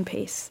their own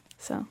pace.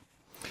 So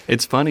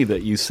it's funny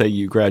that you say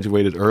you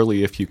graduated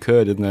early if you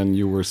could, and then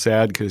you were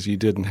sad because you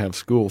didn't have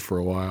school for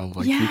a while.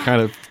 Like you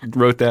kind of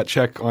wrote that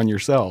check on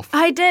yourself.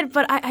 I did,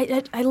 but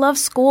I love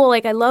school.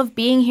 Like, I love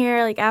being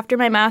here. Like, after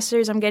my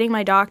master's, I'm getting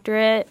my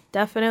doctorate.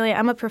 Definitely.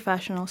 I'm a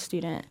professional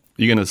student.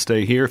 You going to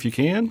stay here if you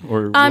can?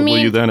 Or will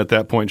you then at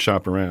that point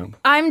shop around?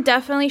 I'm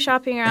definitely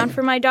shopping around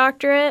for my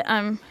doctorate.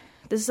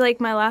 This is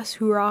like my last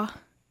hoorah.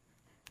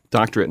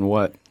 Doctorate in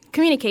what?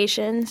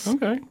 Communications.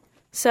 Okay.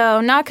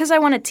 So not because I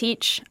want to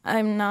teach.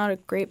 I'm not a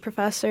great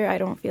professor. I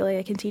don't feel like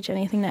I can teach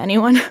anything to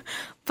anyone.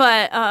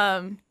 But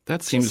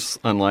that seems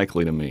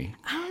unlikely to me.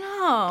 I don't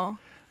know.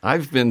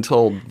 I've been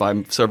told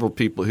by several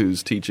people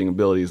whose teaching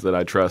abilities that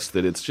I trust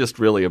that it's just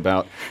really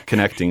about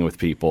connecting with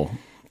people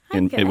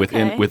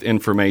with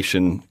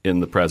information in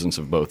the presence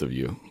of both of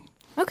you.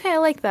 Okay, I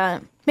like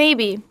that.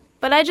 Maybe.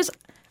 But I'm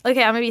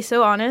going to be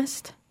so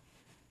honest.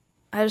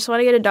 I just want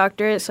to get a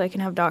doctorate so I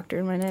can have doctor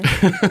in my name.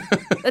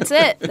 That's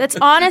it. That's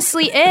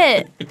honestly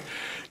it.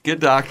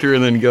 Get doctor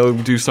and then go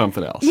do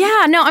something else.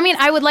 Yeah, no, I mean,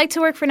 I would like to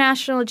work for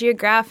National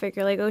Geographic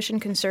or like Ocean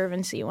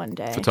Conservancy one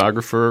day.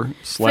 Photographer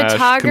 /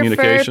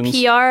 communications.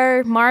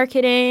 PR,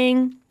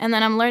 marketing, and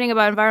then I'm learning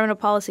about environmental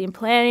policy and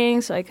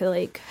planning so I could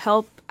like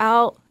help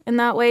out in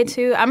that way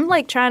too. I'm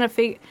like trying to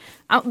figure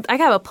I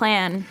have a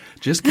plan.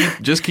 Just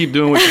keep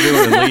doing what you're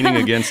doing and leaning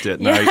against it.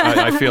 And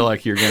I feel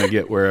like you're going to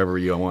get wherever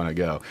you want to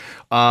go.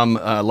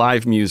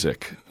 Live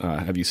music.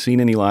 Have you seen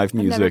any live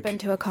music? I've never been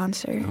to a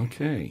concert.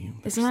 Okay.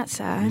 Isn't that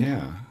sad?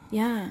 Yeah.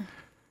 Yeah.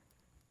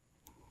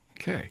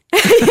 Okay.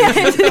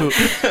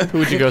 Who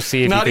would you go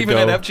see if Not you could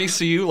even go? at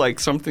FGCU, like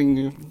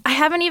something... I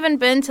haven't even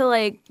been to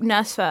like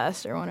Nest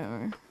Fest or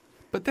whatever.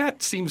 But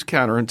that seems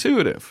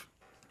counterintuitive.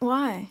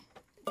 Why?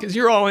 Because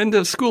you're all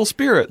into school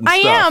spirit and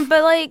stuff. I am,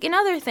 but like in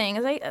other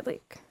things, I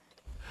like...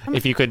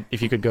 If you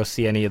could go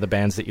see any of the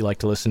bands that you like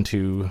to listen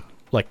to,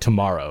 like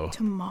tomorrow.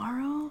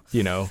 Tomorrow?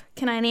 You know.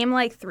 Can I name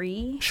like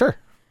 3? Sure.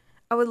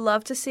 I would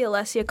love to see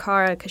Alessia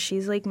Cara because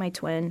she's like my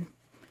twin.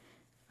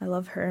 I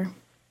love her.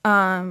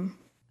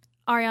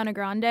 Ariana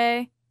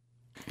Grande.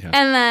 Yeah.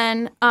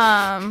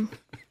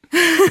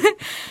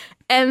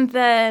 And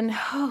then,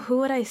 who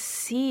would I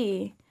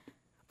see?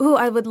 Ooh,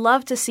 I would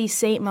love to see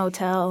Saint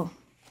Motel.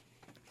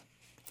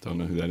 Don't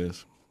know who that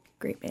is.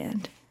 Great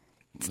band.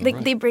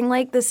 Right. They bring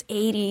like this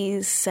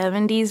 80s,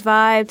 70s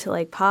vibe to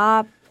like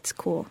pop. It's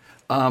cool.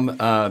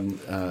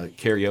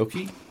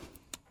 Karaoke?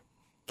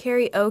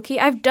 Karaoke.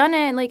 I've done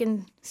it like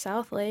in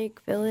South Lake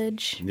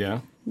Village.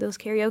 Yeah. Those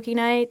karaoke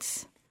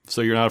nights.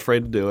 So you're not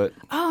afraid to do it?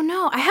 Oh,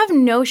 no. I have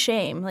no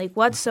shame, like,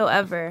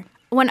 whatsoever.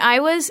 When I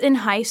was in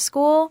high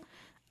school,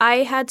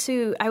 I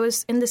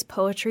was in this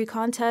poetry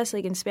contest,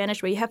 like, in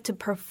Spanish, where you have to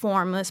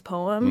perform this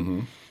poem. Mm-hmm.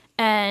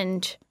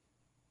 And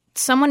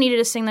someone needed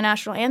to sing the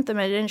national anthem,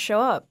 and it didn't show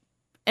up.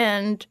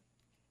 And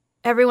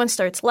everyone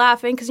starts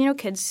laughing because, you know,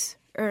 kids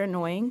are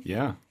annoying.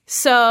 Yeah.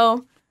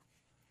 So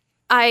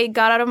I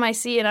got out of my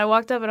seat and I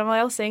walked up and I'm like,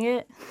 I'll sing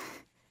it.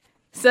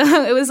 So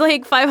it was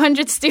like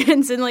 500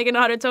 students in like an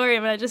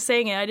auditorium, and I just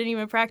sang it. I didn't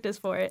even practice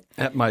for it.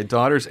 At my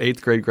daughter's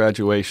 8th grade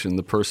graduation,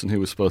 the person who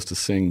was supposed to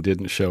sing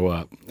didn't show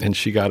up, and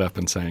she got up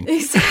and sang.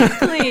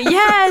 Exactly.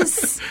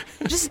 Yes.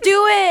 Just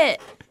do it.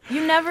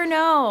 You never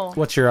know.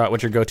 What's your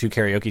go-to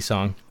karaoke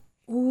song?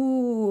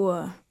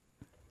 Ooh,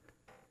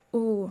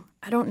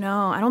 I don't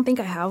know. I don't think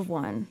I have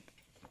one.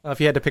 If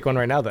you had to pick one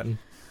right now, then.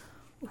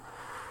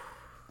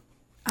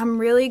 I'm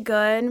really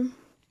good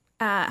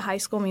at High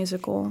School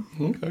Musical.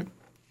 Okay.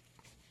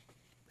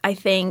 I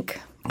think.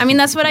 I mean,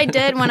 that's what I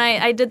did when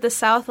I did the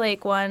South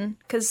Lake one,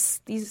 because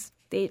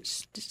they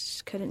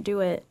just couldn't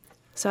do it.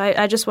 So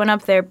I just went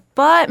up there.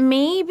 But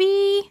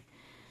maybe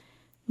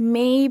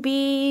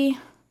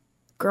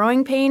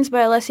Growing Pains by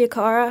Alessia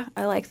Cara.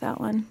 I like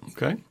that one.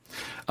 Okay.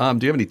 Do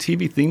you have any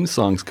TV theme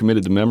songs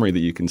committed to memory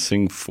that you can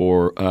sing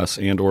for us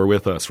and or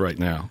with us right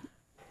now?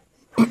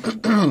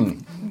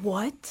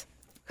 What?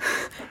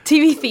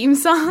 TV theme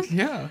song?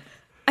 Yeah.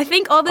 I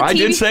think all the I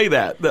did say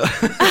that.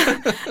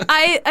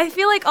 I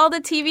feel like all the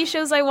TV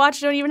shows I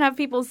watch don't even have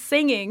people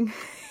singing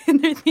in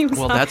their theme song.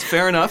 Well, that's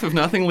fair enough. If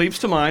nothing leaps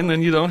to mind,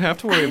 then you don't have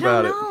to worry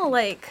about I don't know.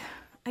 Like,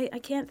 I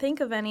can't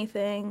think of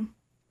anything.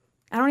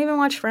 I don't even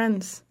watch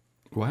Friends.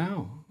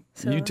 Wow.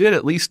 So. You did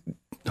at least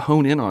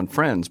hone in on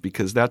Friends,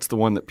 because that's the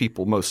one that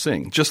people most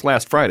sing. Just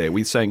last Friday,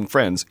 we sang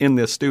Friends in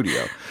this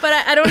studio. But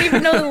I don't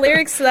even know the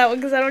lyrics to that one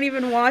because I don't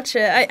even watch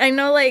it. I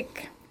know,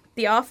 like,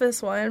 the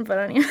Office one, but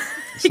I don't even...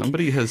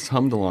 Somebody has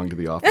hummed along to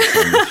The Office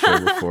on this show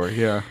before,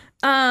 yeah.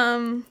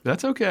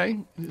 That's okay.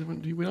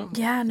 We don't...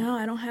 Yeah, no,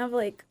 I don't have,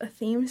 like, a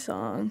theme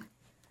song.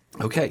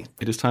 Okay,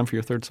 it is time for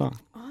your third song.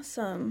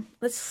 Awesome.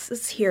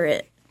 Let's hear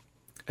it.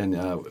 And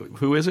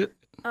who is it?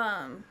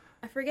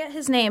 I forget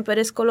his name, but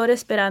it's Color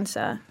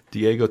Esperanza.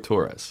 Diego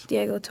Torres.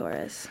 Diego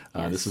Torres.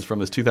 Yes. This is from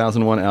his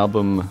 2001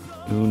 album,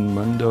 Un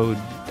Mundo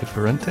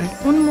Diferente?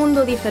 Un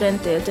Mundo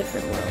Diferente, a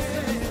different world.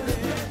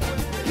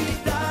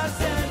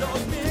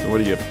 So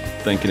what are you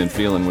thinking and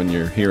feeling when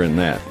you're hearing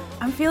that?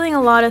 I'm feeling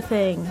a lot of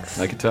things.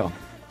 I could tell.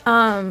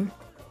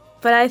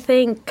 But I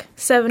think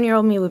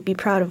 7-year-old me would be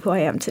proud of who I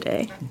am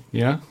today.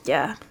 Yeah?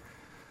 Yeah,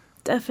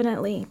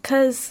 definitely.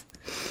 Because,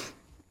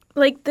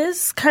 like,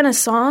 this kind of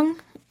song,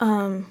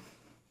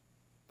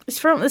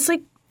 it's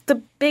like the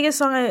biggest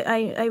song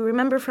I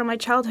remember from my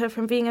childhood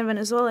from being in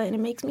Venezuela, and it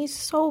makes me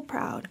so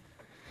proud.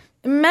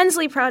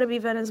 Immensely proud to be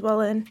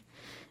Venezuelan.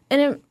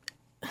 And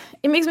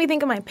it makes me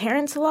think of my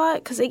parents a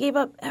lot, because they gave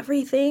up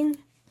everything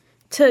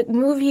to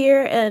move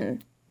here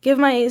and give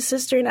my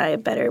sister and I a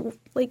better,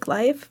 like,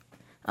 life.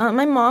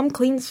 My mom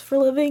cleans for a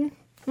living.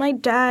 My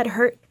dad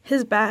hurt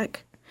his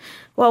back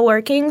while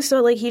working,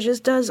 so, like, he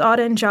just does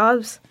odd-end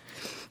jobs.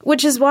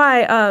 Which is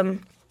why,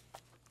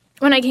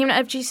 when I came to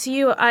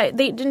FGCU,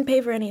 they didn't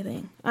pay for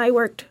anything. I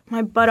worked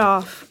my butt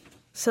off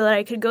so that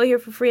I could go here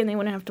for free and they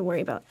wouldn't have to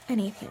worry about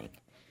anything.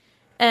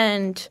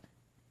 And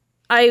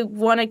I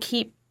want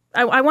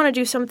to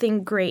do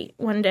something great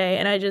one day,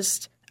 and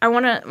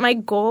my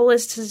goal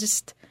is to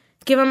just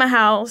give him a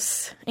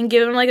house and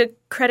give him, like, a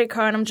credit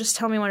card, and I'm just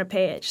tell me when to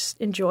pay it. Just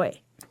enjoy.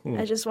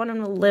 I just want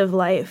him to live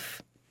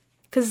life.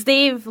 Because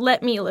they've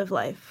let me live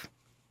life.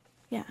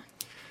 Yeah.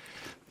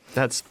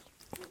 That's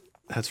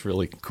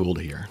really cool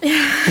to hear.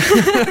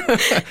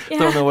 Yeah.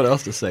 Don't know what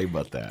else to say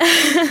about that.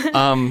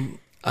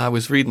 I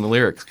was reading the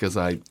lyrics because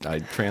I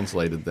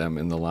translated them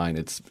in the line.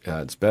 It's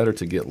better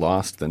to get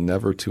lost than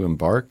never to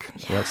embark.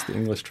 Yeah. That's the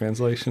English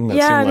translation. That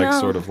seemed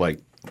like sort of like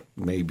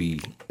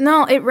maybe.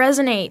 No, it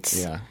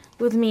resonates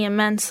with me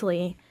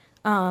immensely.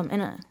 I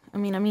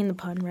mean the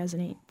pun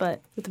resonate,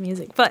 but with the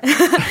music. But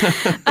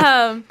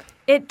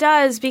it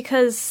does,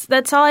 because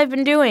that's all I've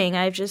been doing.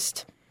 I've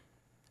just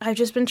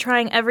been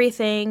trying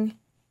everything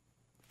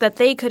that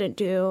they couldn't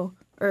do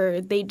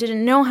or they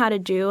didn't know how to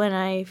do, and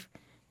I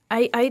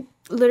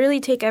literally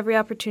take every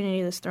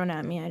opportunity that's thrown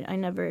at me.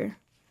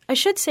 I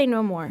should say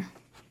no more,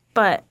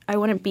 but I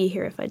wouldn't be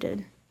here if I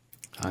did.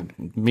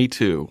 Me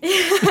too.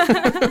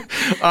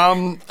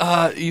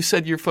 You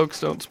said your folks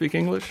don't speak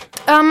English?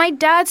 My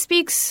dad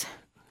speaks,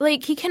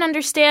 like, he can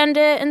understand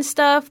it and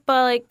stuff,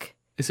 but, like...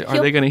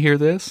 Are they going to hear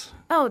this?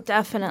 Oh,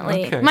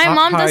 definitely. Okay. My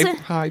mom doesn't...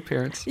 Hi,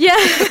 parents. Yeah.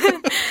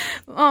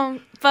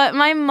 But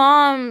my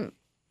mom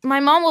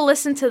will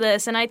listen to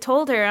this, and I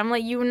told her, I'm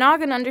like, you're not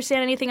going to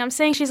understand anything I'm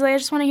saying. She's like, I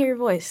just want to hear your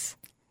voice.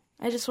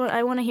 I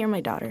want to hear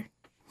my daughter.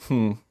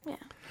 Yeah.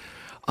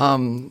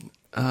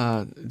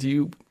 Do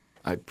you,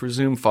 I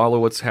presume, follow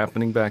what's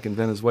happening back in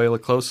Venezuela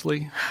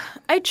closely?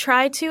 I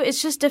try to.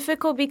 It's just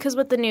difficult because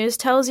what the news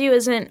tells you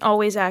isn't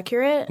always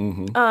accurate.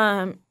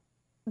 Mm-hmm.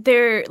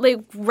 They're, like,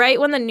 right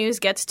when the news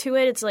gets to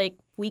it, it's, like,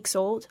 weeks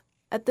old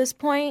at this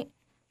point.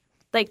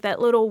 Like, that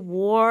little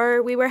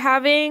war we were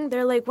having,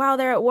 they're like, wow,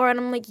 they're at war. And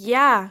I'm like,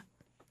 yeah,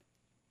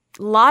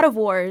 a lot of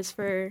wars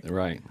for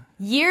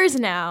years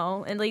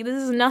now. And, like,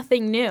 this is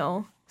nothing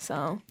new.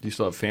 So. Do you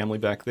still have family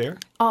back there?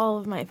 All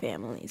of my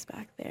family's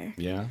back there.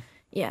 Yeah?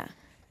 Yeah.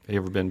 Have you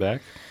ever been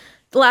back?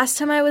 The last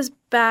time I was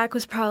back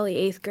was probably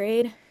 8th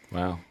grade.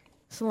 Wow.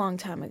 It's a long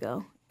time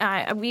ago.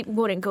 we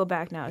wouldn't go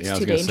back now. It's Yeah, I was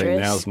too going to say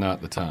dangerous. now's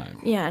not the time.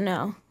 Yeah,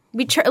 no.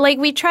 We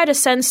try to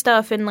send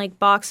stuff in like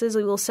boxes.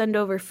 We will send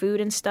over food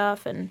and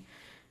stuff, and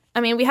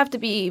I mean we have to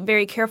be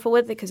very careful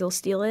with it because they'll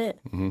steal it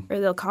or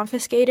they'll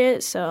confiscate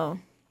it. So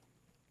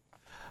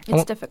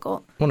it's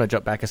difficult. I want to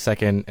jump back a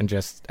second and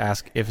just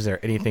ask if is there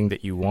anything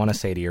that you want to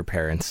say to your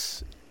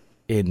parents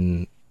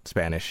in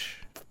Spanish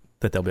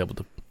that they'll be able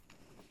to,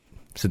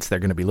 since they're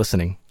going to be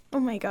listening. Oh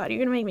my God, you're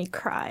gonna make me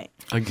cry.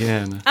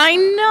 Again. I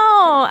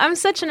know. I'm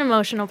such an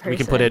emotional person. We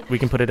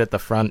can put it at the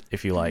front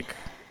if you like,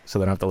 so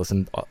they don't have to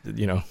listen.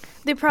 You know,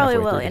 They probably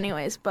halfway will through.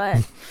 anyways, but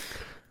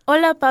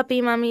hola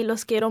papi, mami,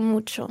 los quiero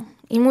mucho.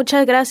 Y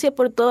muchas gracias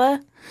por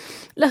todas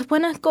las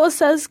buenas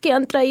cosas que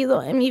han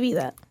traído en mi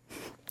vida.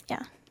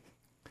 Yeah.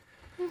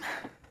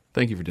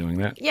 Thank you for doing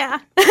that. Yeah.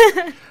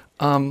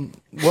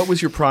 What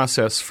was your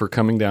process for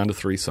coming down to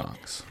 3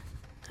 songs?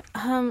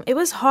 It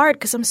was hard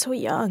because I'm so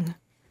young.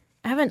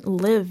 I haven't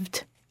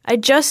lived. I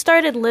just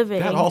started living.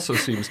 That also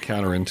seems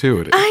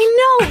counterintuitive.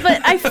 I know, but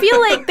I feel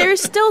like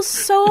there's still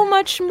so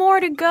much more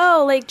to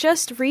go. Like,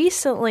 just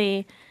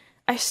recently,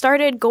 I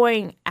started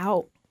going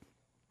out.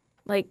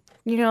 Like,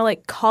 you know,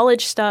 like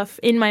college stuff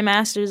in my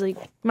master's. Like,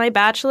 my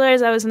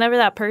bachelor's, I was never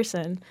that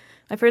person.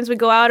 My friends would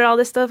go out and all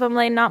this stuff. I'm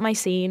like, not my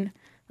scene.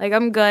 Like,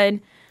 I'm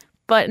good.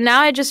 But now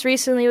I just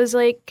recently was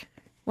like,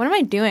 what am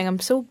I doing? I'm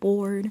so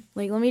bored.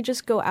 Like, let me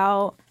just go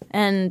out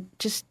and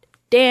just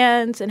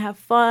dance and have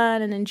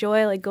fun and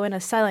enjoy, like, going to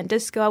silent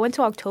disco. I went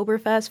to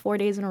Oktoberfest 4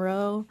 days in a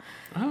row.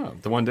 Oh,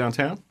 the one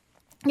downtown?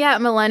 Yeah,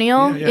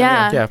 Millennial.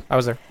 Yeah. yeah, I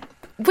was there.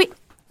 Wait,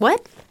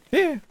 what?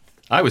 Yeah,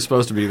 I was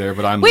supposed to be there,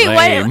 but I'm Wait,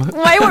 lame.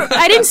 why were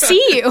I didn't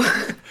see you?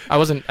 I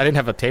didn't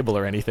have a table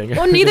or anything.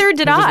 Well, neither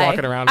did I was I. just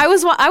walking around.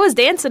 I was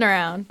dancing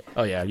around.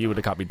 Oh yeah, you would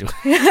have caught me doing.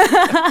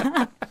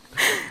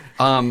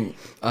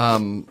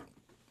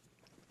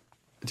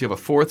 Do you have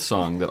a 4th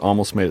song that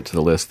almost made it to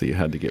the list that you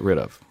had to get rid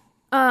of?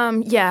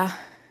 Yeah.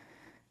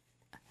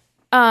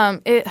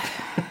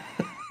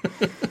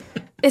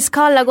 It's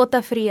called La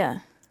Gota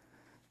Fría.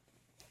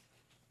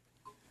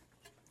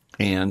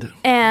 And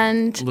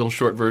And a little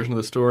short version of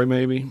the story,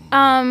 maybe?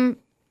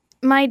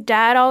 my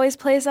dad always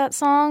plays that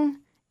song,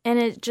 and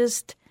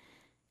it's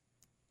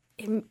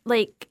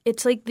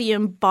like the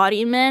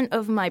embodiment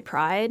of my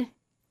pride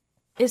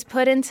is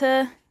put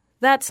into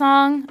that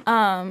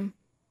song.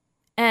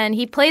 And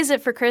he plays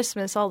it for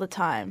Christmas all the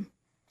time.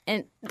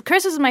 And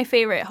Christmas is my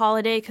favorite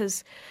holiday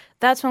because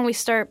that's when we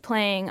start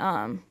playing.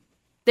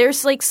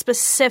 There's like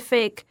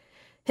specific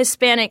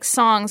Hispanic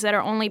songs that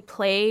are only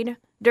played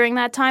during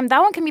that time.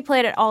 That one can be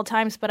played at all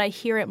times, but I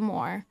hear it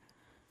more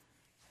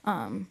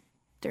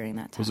during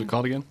that time. What was it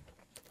called again?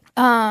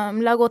 La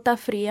Gota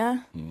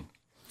Fría.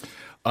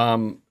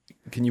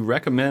 Can you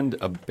recommend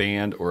a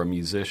band or a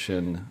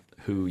musician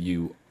who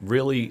you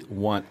really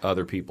want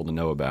other people to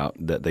know about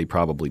that they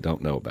probably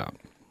don't know about?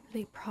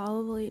 They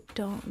probably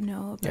don't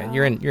know about. Yeah,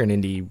 you're an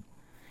indie.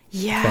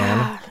 Yeah,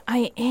 fan.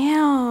 I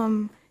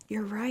am.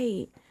 You're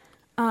right.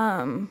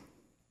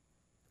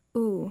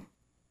 Ooh.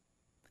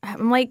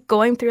 I'm like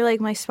going through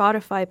like my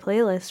Spotify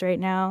playlist right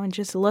now and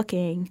just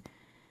looking.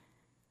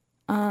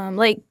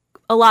 Like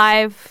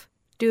Alive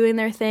doing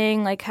their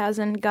thing like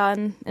hasn't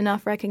gotten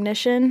enough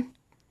recognition.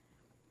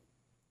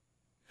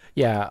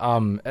 Yeah,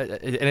 and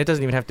it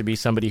doesn't even have to be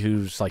somebody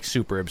who's like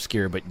super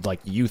obscure, but like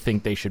you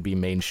think they should be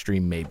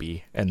mainstream,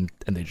 maybe, and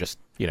they just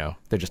they're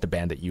just a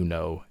band that you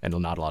know, and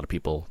not a lot of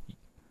people.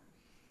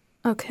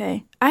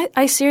 Okay,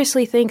 I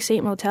seriously think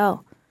Saint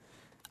Motel.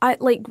 I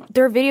like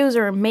their videos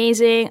are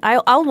amazing.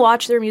 I'll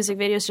watch their music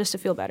videos just to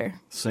feel better.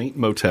 Saint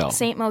Motel.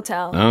 Saint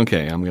Motel.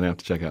 Okay, I'm going to have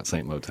to check out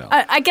Saint Motel.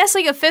 I guess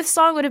like a 5th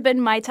song would have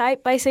been My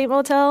Type by Saint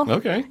Motel.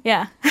 Okay.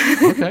 Yeah.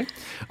 Okay.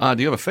 Do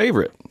you have a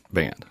favorite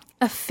band?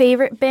 A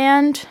favorite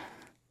band?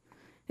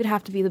 It'd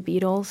have to be the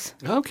Beatles.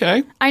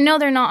 Okay. I know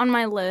they're not on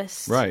my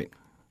list. Right.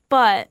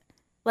 But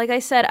like I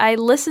said, I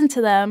listened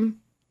to them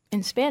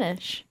in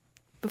Spanish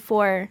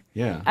before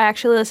Yeah. I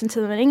actually listened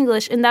to them in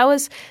English, and that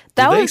was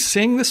Do they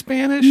sing the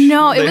Spanish?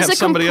 no, They it was have a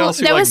somebody else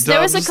who there like was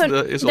there was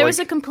dubs there was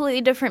a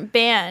completely different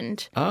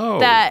band Oh.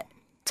 that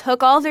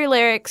took all their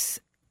lyrics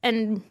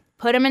and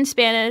put them in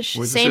Spanish,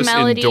 Was same this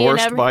melody and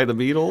endorsed everything. by the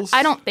Beatles?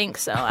 I don't think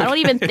so. I don't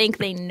even think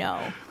they know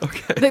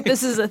Okay. that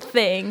this is a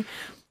thing.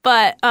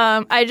 But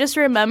I just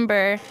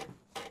remember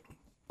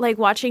like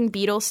watching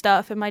Beatles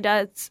stuff and my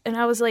dad's, and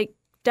I was like,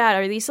 Dad,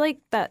 are these like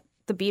the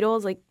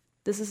Beatles? Like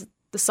this is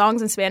the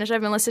songs in Spanish I've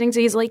been listening to.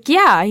 He's like,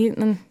 yeah.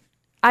 And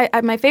I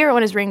my favorite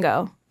one is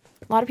Ringo.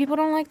 A lot of people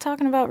don't like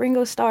talking about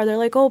Ringo Starr. They're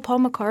like, oh, Paul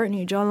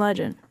McCartney, John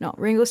Legend. No,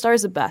 Ringo Starr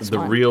is the best The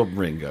one. real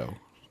Ringo.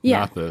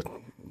 Yeah. Not the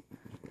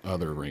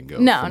other Ringo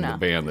No, from no. the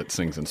band that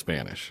sings in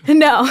Spanish.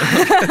 No.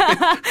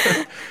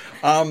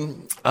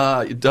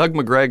 Doug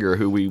McGregor,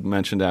 who we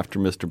mentioned after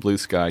Mr. Blue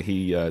Sky,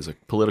 he is a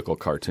political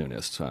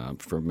cartoonist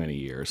for many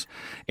years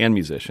and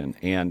musician.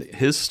 And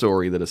his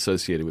story that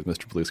associated with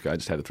Mr. Blue Sky, I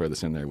just had to throw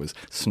this in there, was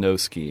snow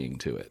skiing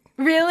to it.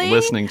 Really?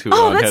 Listening to it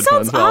oh, on that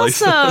headphones sounds while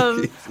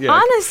he- awesome. Yeah.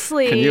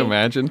 Honestly. Can you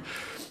imagine?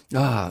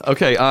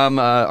 Okay.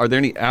 Are there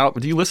any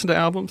do you listen to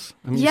albums?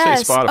 I mean, Yes,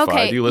 you say Spotify.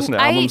 okay. Do you listen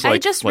to albums I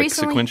just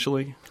recently-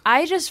 sequentially?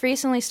 I just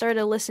recently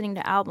started listening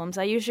to albums.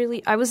 I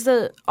was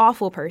the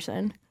awful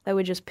person that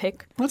would just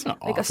pick That's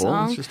not like awful. a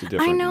song. It's just a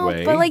different I know,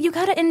 way. but like you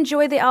gotta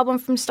enjoy the album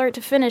from start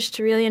to finish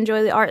to really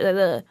enjoy the art that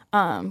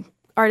the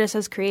artist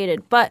has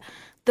created. But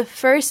the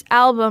first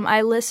album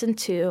I listened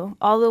to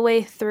all the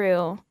way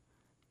through,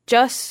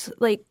 just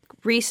like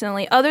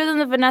recently, other than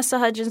the Vanessa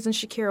Hudgens and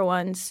Shakira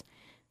ones,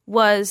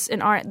 was the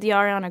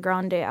Ariana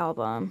Grande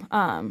album.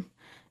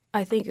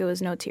 I think it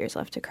was No Tears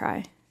Left to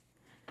Cry.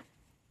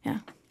 Yeah.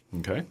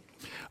 Okay.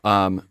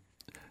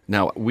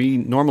 Now, we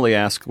normally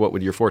ask what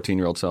would your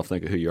 14-year-old self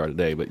think of who you are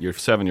today, but your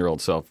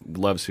 7-year-old self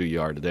loves who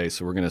you are today,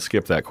 so we're going to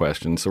skip that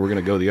question. So we're going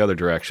to go the other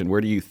direction. Where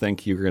do you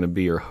think you're going to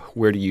be, or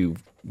what are you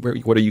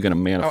going to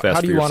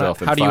manifest for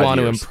yourself in 5 years?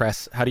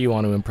 How do you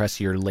want to impress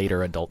your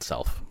later adult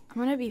self? I'm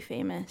going to be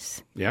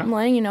famous. Yeah? I'm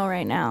letting you know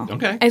right now.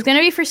 Okay. It's going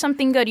to be for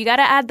something good. You got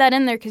to add that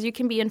in there because you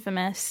can be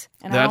infamous.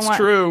 And That's I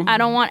true. I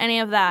don't want any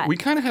of that. We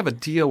kind of have a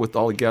deal with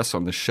all the guests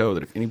on the show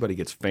that if anybody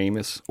gets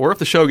famous, or if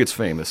the show gets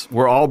famous,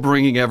 we're all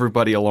bringing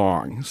everybody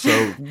along.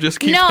 So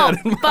just keep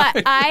that in mind.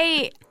 But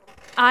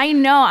I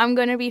know I'm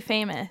going to be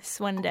famous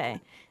one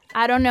day.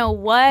 I don't know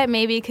what.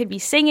 Maybe it could be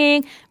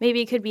singing.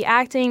 Maybe it could be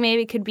acting.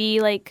 Maybe it could be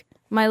like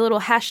my little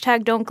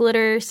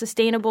 #Don'tGlitter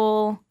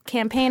sustainable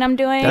campaign I'm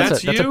doing.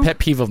 That's a pet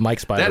peeve of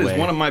Mike's, by the way. That is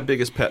one of my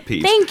biggest pet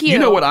peeves. Thank you. You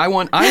know what I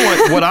want?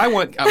 What I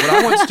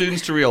want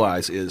students to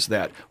realize is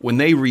that when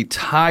they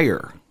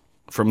retire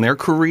from their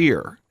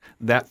career,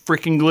 that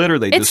freaking glitter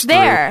they just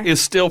there. threw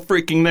is still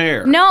freaking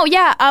there. No,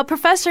 yeah.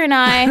 Professor and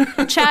I,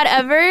 Chad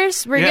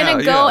Evers, we're going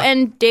to go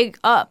and dig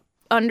up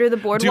under the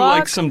boardwalk. Do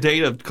like some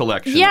data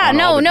collection. Yeah,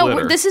 on all the no,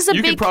 glitter. this is a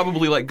you big. could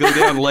probably like go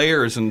down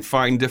layers and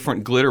find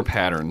different glitter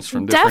patterns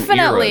from different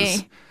Definitely.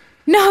 eras.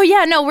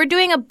 No, we're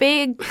doing a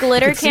big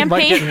glitter Mike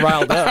campaign. getting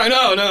riled up. I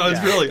know,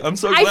 it's really. I'm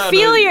so glad. I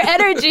feel your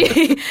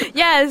energy.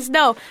 Yes,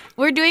 no,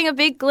 we're doing a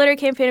big glitter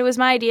campaign. It was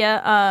my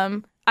idea.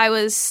 I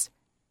was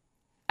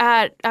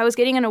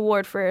getting an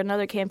award for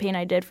another campaign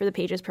I did for the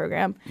Pages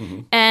program,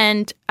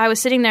 and I was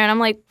sitting there and I'm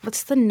like,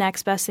 what's the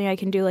next best thing I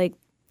can do? Like,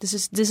 this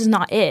is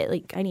not it.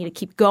 Like, I need to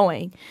keep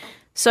going.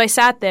 So I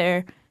sat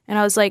there and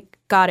I was like,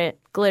 got it,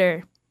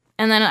 glitter.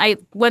 And then I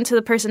went to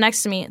the person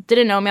next to me,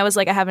 didn't know me. I was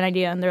like, I have an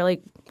idea. And they're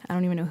like, I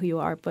don't even know who you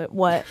are, but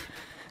what?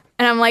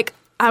 And I'm like,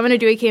 I'm going to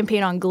do a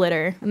campaign on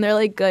glitter. And they're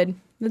like, good.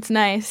 That's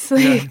nice.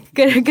 Like,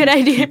 good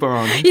idea. Keep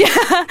on.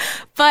 Yeah.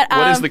 But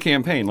what is the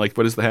campaign? Like,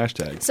 what is the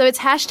hashtag? So it's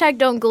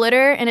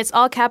 #Don'tGlitter, and it's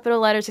all capital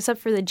letters except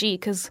for the G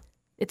because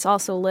it's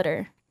also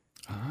litter.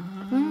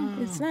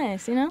 It's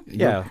nice, you know?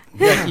 Yeah.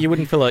 Like, you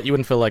wouldn't fill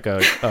like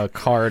a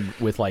card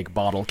with like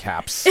bottle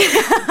caps,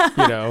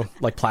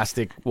 like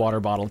plastic water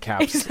bottle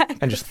caps,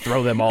 and just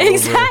throw them all over.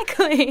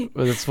 Exactly.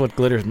 Well, that's what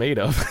glitter's made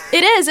of.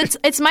 It is.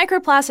 It's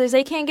microplastics.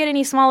 They can't get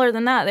any smaller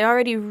than that. They're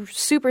already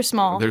super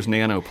small. There's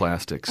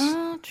nanoplastics.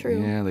 Oh,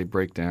 true. Yeah, they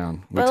break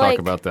down. We But, talk like-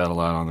 about that a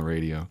lot on the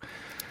radio.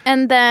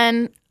 And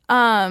then,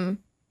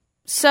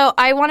 so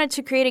I wanted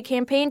to create a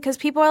campaign because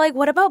people are like,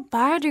 what about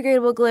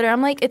biodegradable glitter?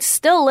 I'm like, it's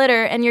still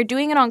litter and you're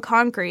doing it on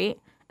concrete.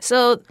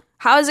 So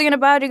how is it going to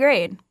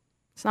biodegrade?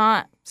 It's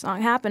not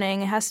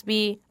happening. It has to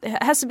be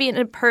in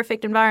a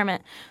perfect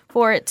environment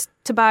for it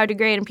to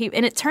biodegrade,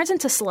 and it turns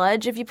into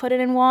sludge if you put it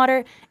in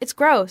water. It's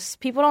gross.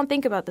 People don't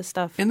think about this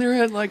stuff. And they're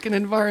at like an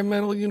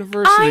environmental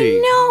university.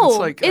 I know. It's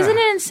like, Isn't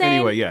it insane?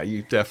 Anyway, yeah,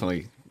 you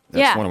definitely. That's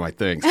Yeah. one of my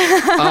things.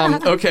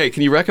 Okay,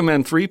 can you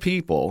recommend 3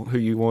 people who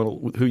you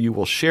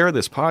will share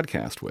this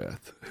podcast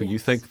with, who you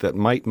think that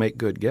might make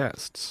good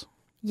guests?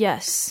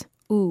 Yes.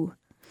 Ooh.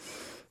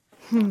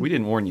 We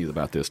didn't warn you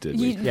about this, did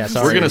we? Yeah,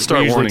 sorry. We're going to start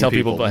We usually warning tell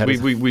people. people ahead of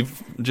time.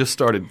 We've just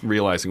started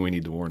realizing we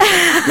need to warn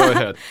people. Go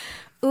ahead.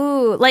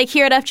 Ooh. Like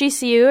here at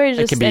FGCU or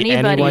just can be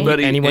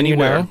anybody? anyone you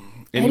know.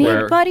 Anywhere.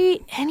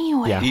 Anybody?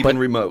 Anywhere. Yeah. Even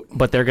remote.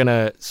 But they're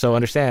gonna. So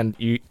understand,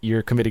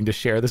 you're committing to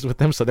share this with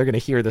them, so they're gonna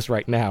hear this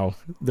right now.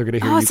 They're gonna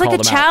hear Oh, you it's call like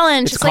a them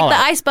challenge. Out. It's like the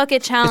ice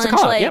bucket challenge.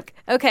 call-out, Like, yep.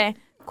 okay,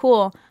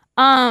 cool.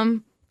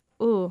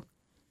 Ooh,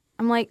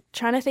 I'm like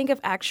trying to think of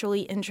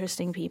actually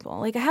interesting people.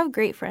 Like I have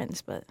great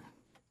friends, but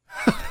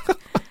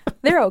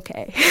they're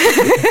okay.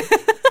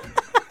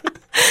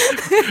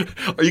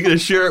 Are you going to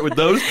share it with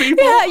those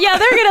people? yeah,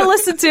 they're gonna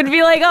listen to it and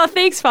be like, "Oh,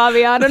 thanks,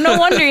 Fabiano. No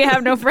wonder you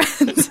have no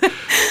friends."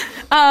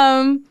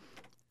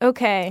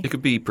 Okay. It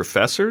could be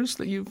professors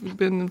that you've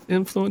been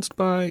influenced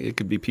by. It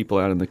could be people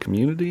out in the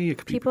community. It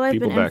could People be I've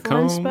people been back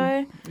influenced home.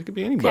 by? It could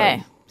be anybody.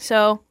 Okay,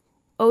 so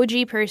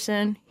OG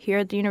person here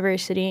at the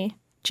university,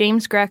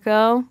 James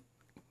Greco,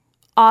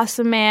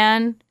 awesome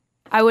man.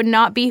 I would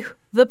not be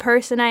the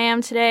person I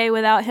am today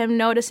without him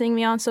noticing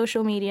me on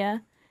social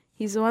media.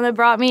 He's the one that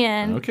brought me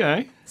in,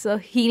 Okay. so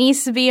he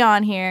needs to be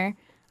on here.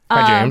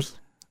 Hi, James.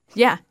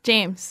 Yeah,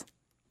 James,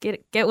 get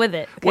with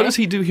it. Okay? What does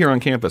he do here on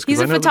campus? 'Cause He's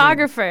I a know that-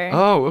 photographer.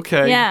 Oh,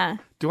 okay. Yeah.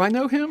 Do I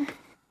know him?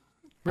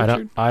 I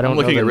don't I'm know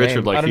looking the at Richard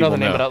name. like I don't he know will the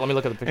name, know. but let me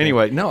look at the picture.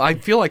 Anyway, no, I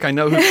feel like I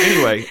know who.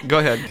 Anyway, go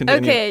ahead.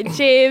 Continue. Okay,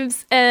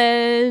 James,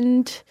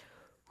 and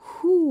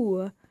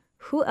who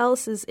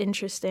else is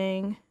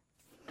interesting?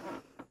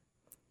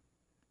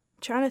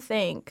 trying to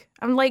think.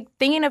 I'm like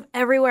thinking of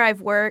everywhere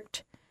I've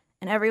worked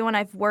and everyone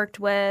I've worked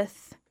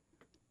with.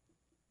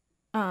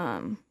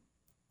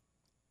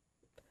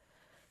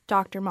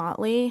 Dr.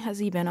 Motley, has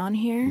he been on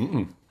here?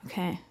 Mm-mm.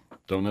 Okay.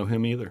 Don't know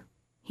him either.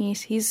 He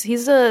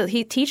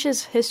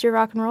teaches history of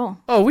rock and roll.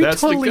 Oh, we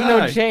That's the totally guy.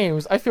 know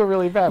James. I feel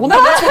really bad. Well,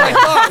 no, that's what I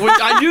thought.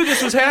 I knew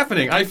this was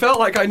happening. I felt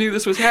like I knew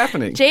this was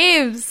happening.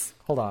 James.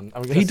 Hold on.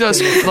 He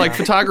does like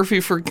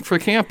photography for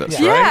campus,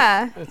 right?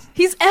 Yeah.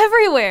 He's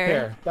everywhere.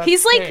 Here, that's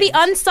He's like the James.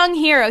 unsung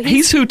hero.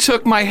 He's who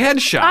took my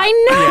headshot. I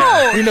know.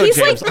 Yeah, we know he's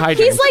James. like Hi,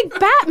 he's James. like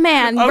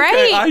Batman, Okay,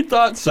 right? I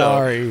thought so.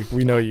 Sorry,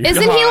 we know you.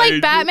 Isn't he I-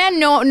 like Batman?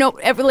 No,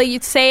 like you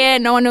say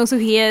it, no one knows who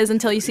he is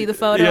until you see the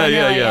photo. Yeah, and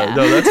you're yeah, like, yeah.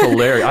 No, that's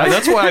hilarious.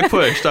 That's why I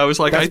pushed. I was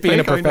like, That's I being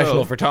a think I professional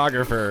know.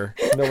 photographer.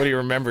 Nobody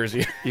remembers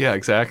you. Yeah,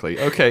 exactly.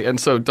 Okay, and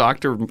so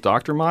Dr.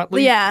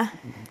 Motley? Yeah.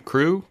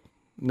 Crew?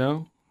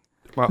 No?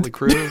 Motley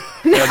Crew?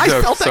 Dad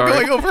joke,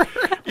 sorry. over.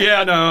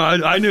 Yeah, no,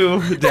 I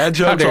knew. Dad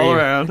jokes dare all you.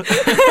 around.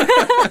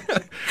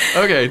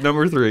 Okay,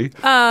 number 3.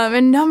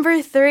 And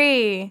number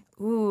 3.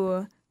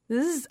 Ooh,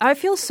 I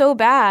feel so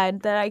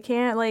bad that I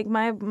can't. Like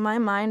my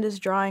mind is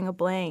drawing a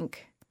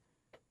blank.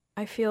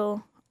 I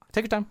feel.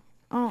 Take your time.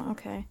 Oh,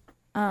 okay.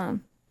 I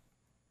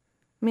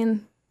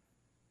mean,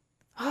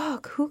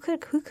 who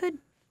could?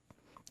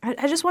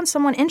 I just want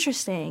someone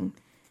interesting,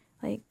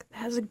 like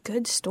has a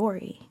good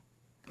story.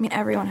 I mean,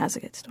 everyone has a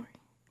good story.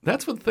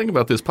 That's what the thing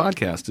about this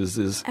podcast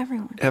is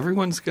Everyone.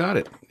 everyone's got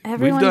it.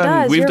 Everyone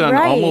does. We've You're done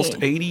right. almost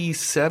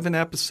 87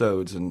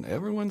 episodes, and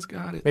everyone's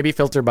got it. Maybe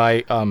filter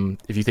by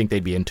if you think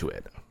they'd be into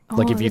it.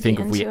 Like if you they'd be think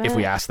if into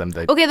we it? ask them,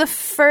 they Okay, the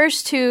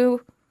first 2,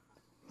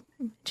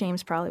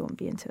 James probably won't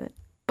be into it,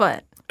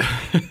 but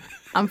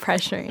I'm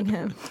pressuring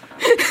him.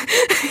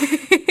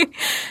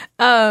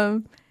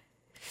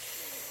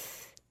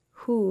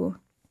 Who?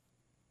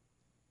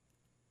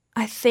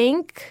 I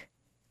think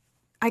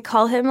I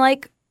call him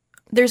like,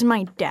 there's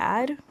my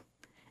dad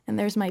and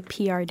there's my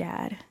PR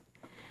dad,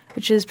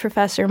 which is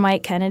Professor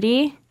Mike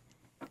Kennedy.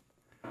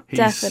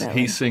 Definitely.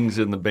 He sings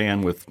in the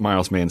band with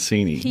Miles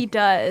Mancini. He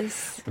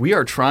does. We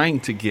are trying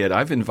to get,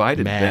 I've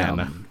invited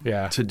them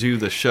Yeah. to do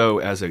the show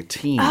as a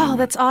team Oh,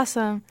 that's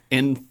awesome.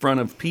 in front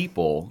of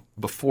people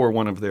before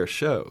one of their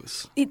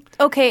shows.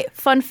 Okay,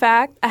 fun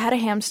fact. I had a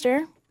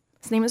hamster.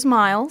 His name is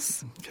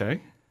Miles,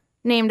 Okay.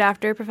 named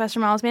after Professor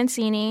Miles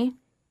Mancini.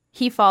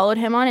 He followed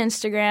him on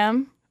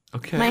Instagram,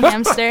 Okay. my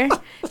hamster.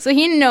 So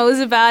he knows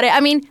about it.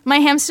 I mean, my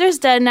hamster's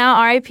dead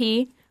now,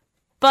 RIP.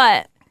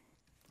 But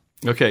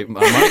Okay,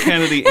 Mike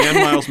Kennedy and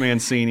Miles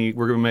Mancini,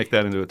 we're going to make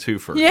that into a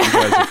twofer. Yeah. You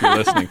guys, if you're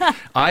listening.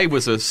 I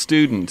was a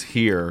student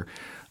here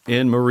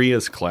in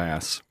Maria's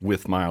class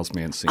with Miles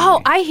Mancini.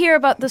 oh, I hear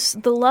about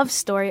the love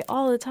story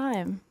all the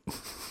time.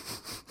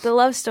 The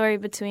love story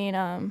between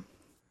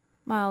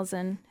Miles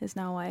and his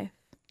now wife.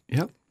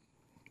 Yep.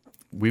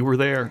 We were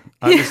there.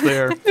 I was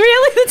there.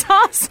 Really? That's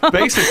awesome.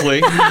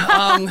 Basically.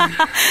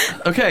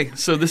 Okay,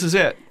 so this is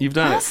it. You've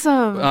done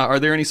Awesome. it. Are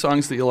there any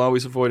songs that you'll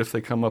always avoid if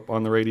they come up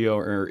on the radio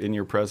or in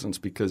your presence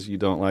because you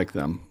don't like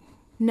them?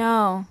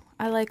 No,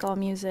 I like all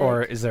music.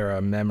 Or is there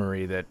a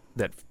memory that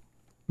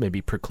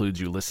maybe precludes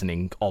you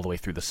listening all the way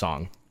through the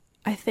song?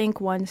 I think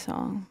one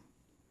song.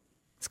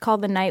 It's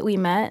called The Night We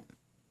Met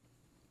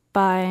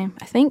by,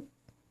 I think,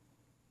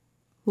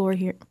 Laura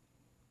Huron.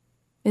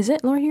 Is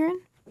it Laura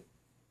Huron?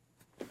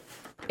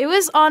 It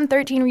was on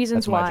 13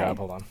 Reasons That's my Why. job.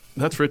 Hold on.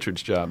 That's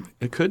Richard's job.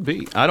 It could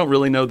be. I don't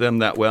really know them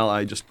that well.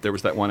 There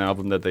was that one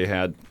album that they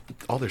had.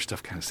 All their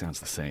stuff kind of sounds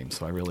the same,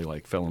 so I really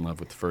fell in love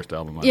with the first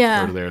album. I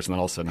Yeah. go to theirs, and then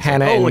all of a sudden,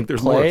 Hannah oh, and look,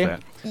 there's Clay? more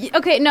of that.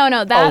 Okay, no,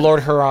 that. Oh,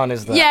 Lord Huron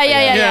is the... Yeah.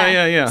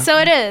 Yeah. So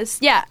it is.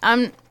 Yeah,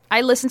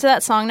 I listen to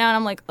that song now and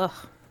I'm like, ugh,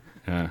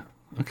 Yeah.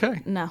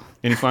 Okay. no.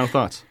 Any final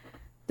thoughts?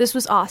 This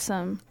was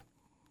awesome.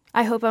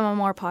 I hope I'm on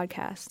more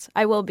podcasts.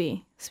 I will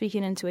be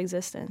speaking into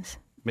existence.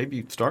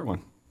 Maybe start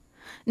one.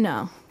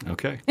 No.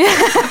 Okay.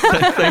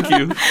 Thank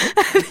you.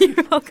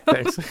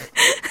 Thanks.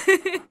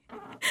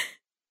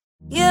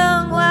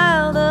 Young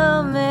wild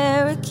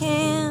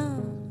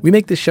American. We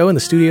make this show in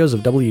the studios of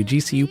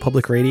WGCU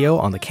Public Radio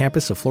on the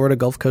campus of Florida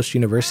Gulf Coast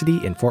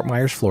University in Fort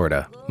Myers,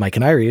 Florida. Mike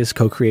Canary is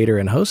co-creator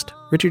and host.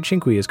 Richard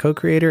Chinqui is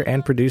co-creator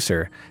and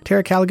producer.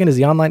 Tara Callaghan is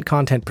the online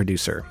content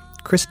producer.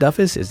 Chris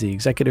Duffus is the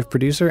executive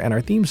producer, and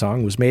our theme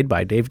song was made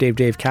by Dave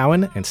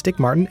Cowan and Stick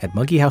Martin at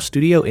Monkey House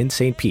Studio in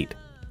St. Pete.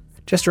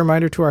 Just a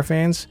reminder to our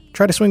fans,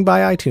 try to swing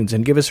by iTunes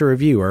and give us a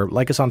review, or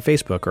like us on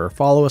Facebook, or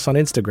follow us on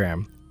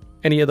Instagram.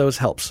 Any of those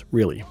helps,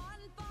 really.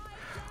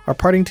 Our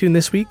parting tune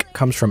this week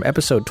comes from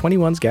episode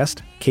 21's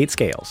guest, Kate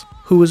Scales,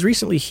 who was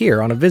recently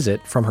here on a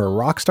visit from her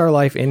rockstar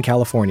life in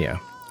California.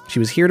 She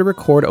was here to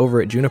record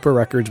over at Juniper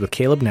Records with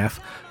Caleb Neff,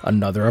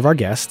 another of our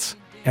guests,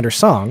 and her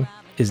song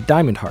is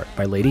Diamond Heart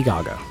by Lady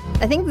Gaga.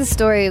 I think the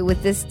story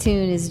with this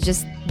tune is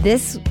just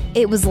this.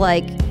 It was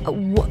like,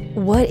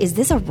 what is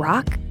this, a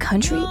rock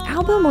country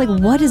album? Like,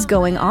 what is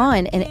going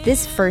on? And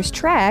this first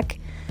track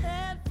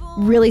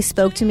really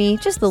spoke to me.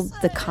 Just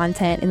the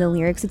content and the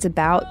lyrics. It's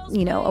about,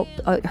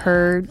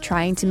 her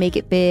trying to make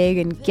it big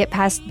and get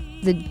past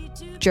the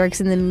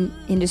jerks in the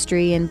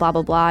industry and blah,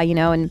 blah, blah,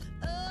 and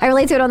I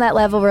relate to it on that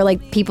level where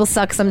like people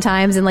suck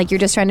sometimes and like you're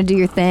just trying to do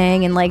your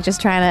thing and like just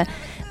trying to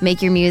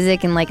make your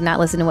music and like not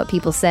listen to what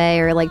people say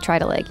or like try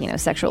to like, you know,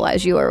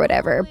 sexualize you or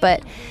whatever.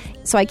 But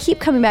so I keep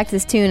coming back to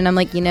this tune and I'm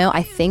like, you know,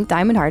 I think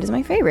Diamond Heart is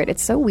my favorite.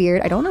 It's so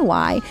weird. I don't know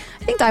why.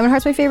 I think Diamond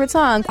Heart's my favorite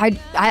song.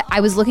 I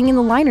was looking in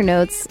the liner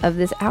notes of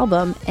this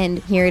album and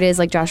here it is,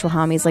 like Joshua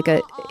Homme's like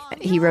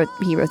he wrote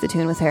the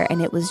tune with her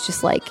and it was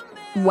just like,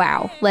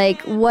 wow,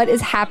 like what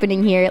is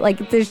happening here?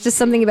 Like there's just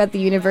something about the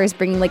universe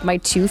bringing like my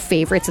two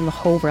favorites in the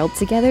whole world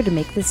together to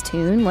make this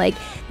tune. Like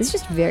it's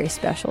just very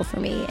special for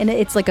me and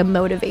it's like a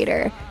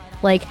motivator.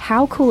 Like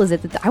how cool is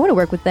it that I want to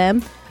work with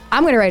them?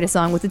 I'm going to write a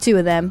song with the two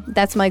of them.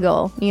 That's my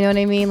goal. You know what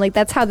I mean? Like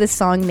that's how this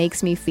song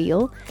makes me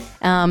feel.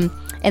 And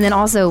then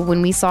also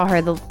when we saw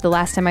her, the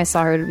last time I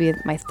saw her, it would be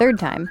my third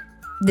time.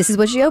 This is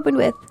what she opened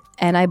with.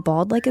 And I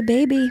bawled like a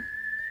baby.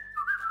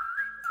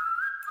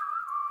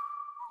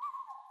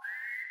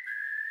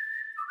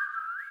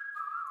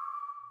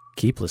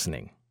 Keep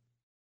listening.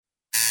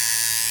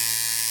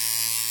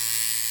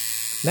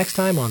 Next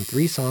time on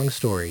 3 Song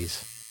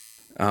Stories.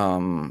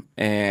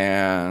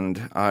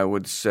 And I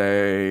would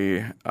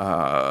say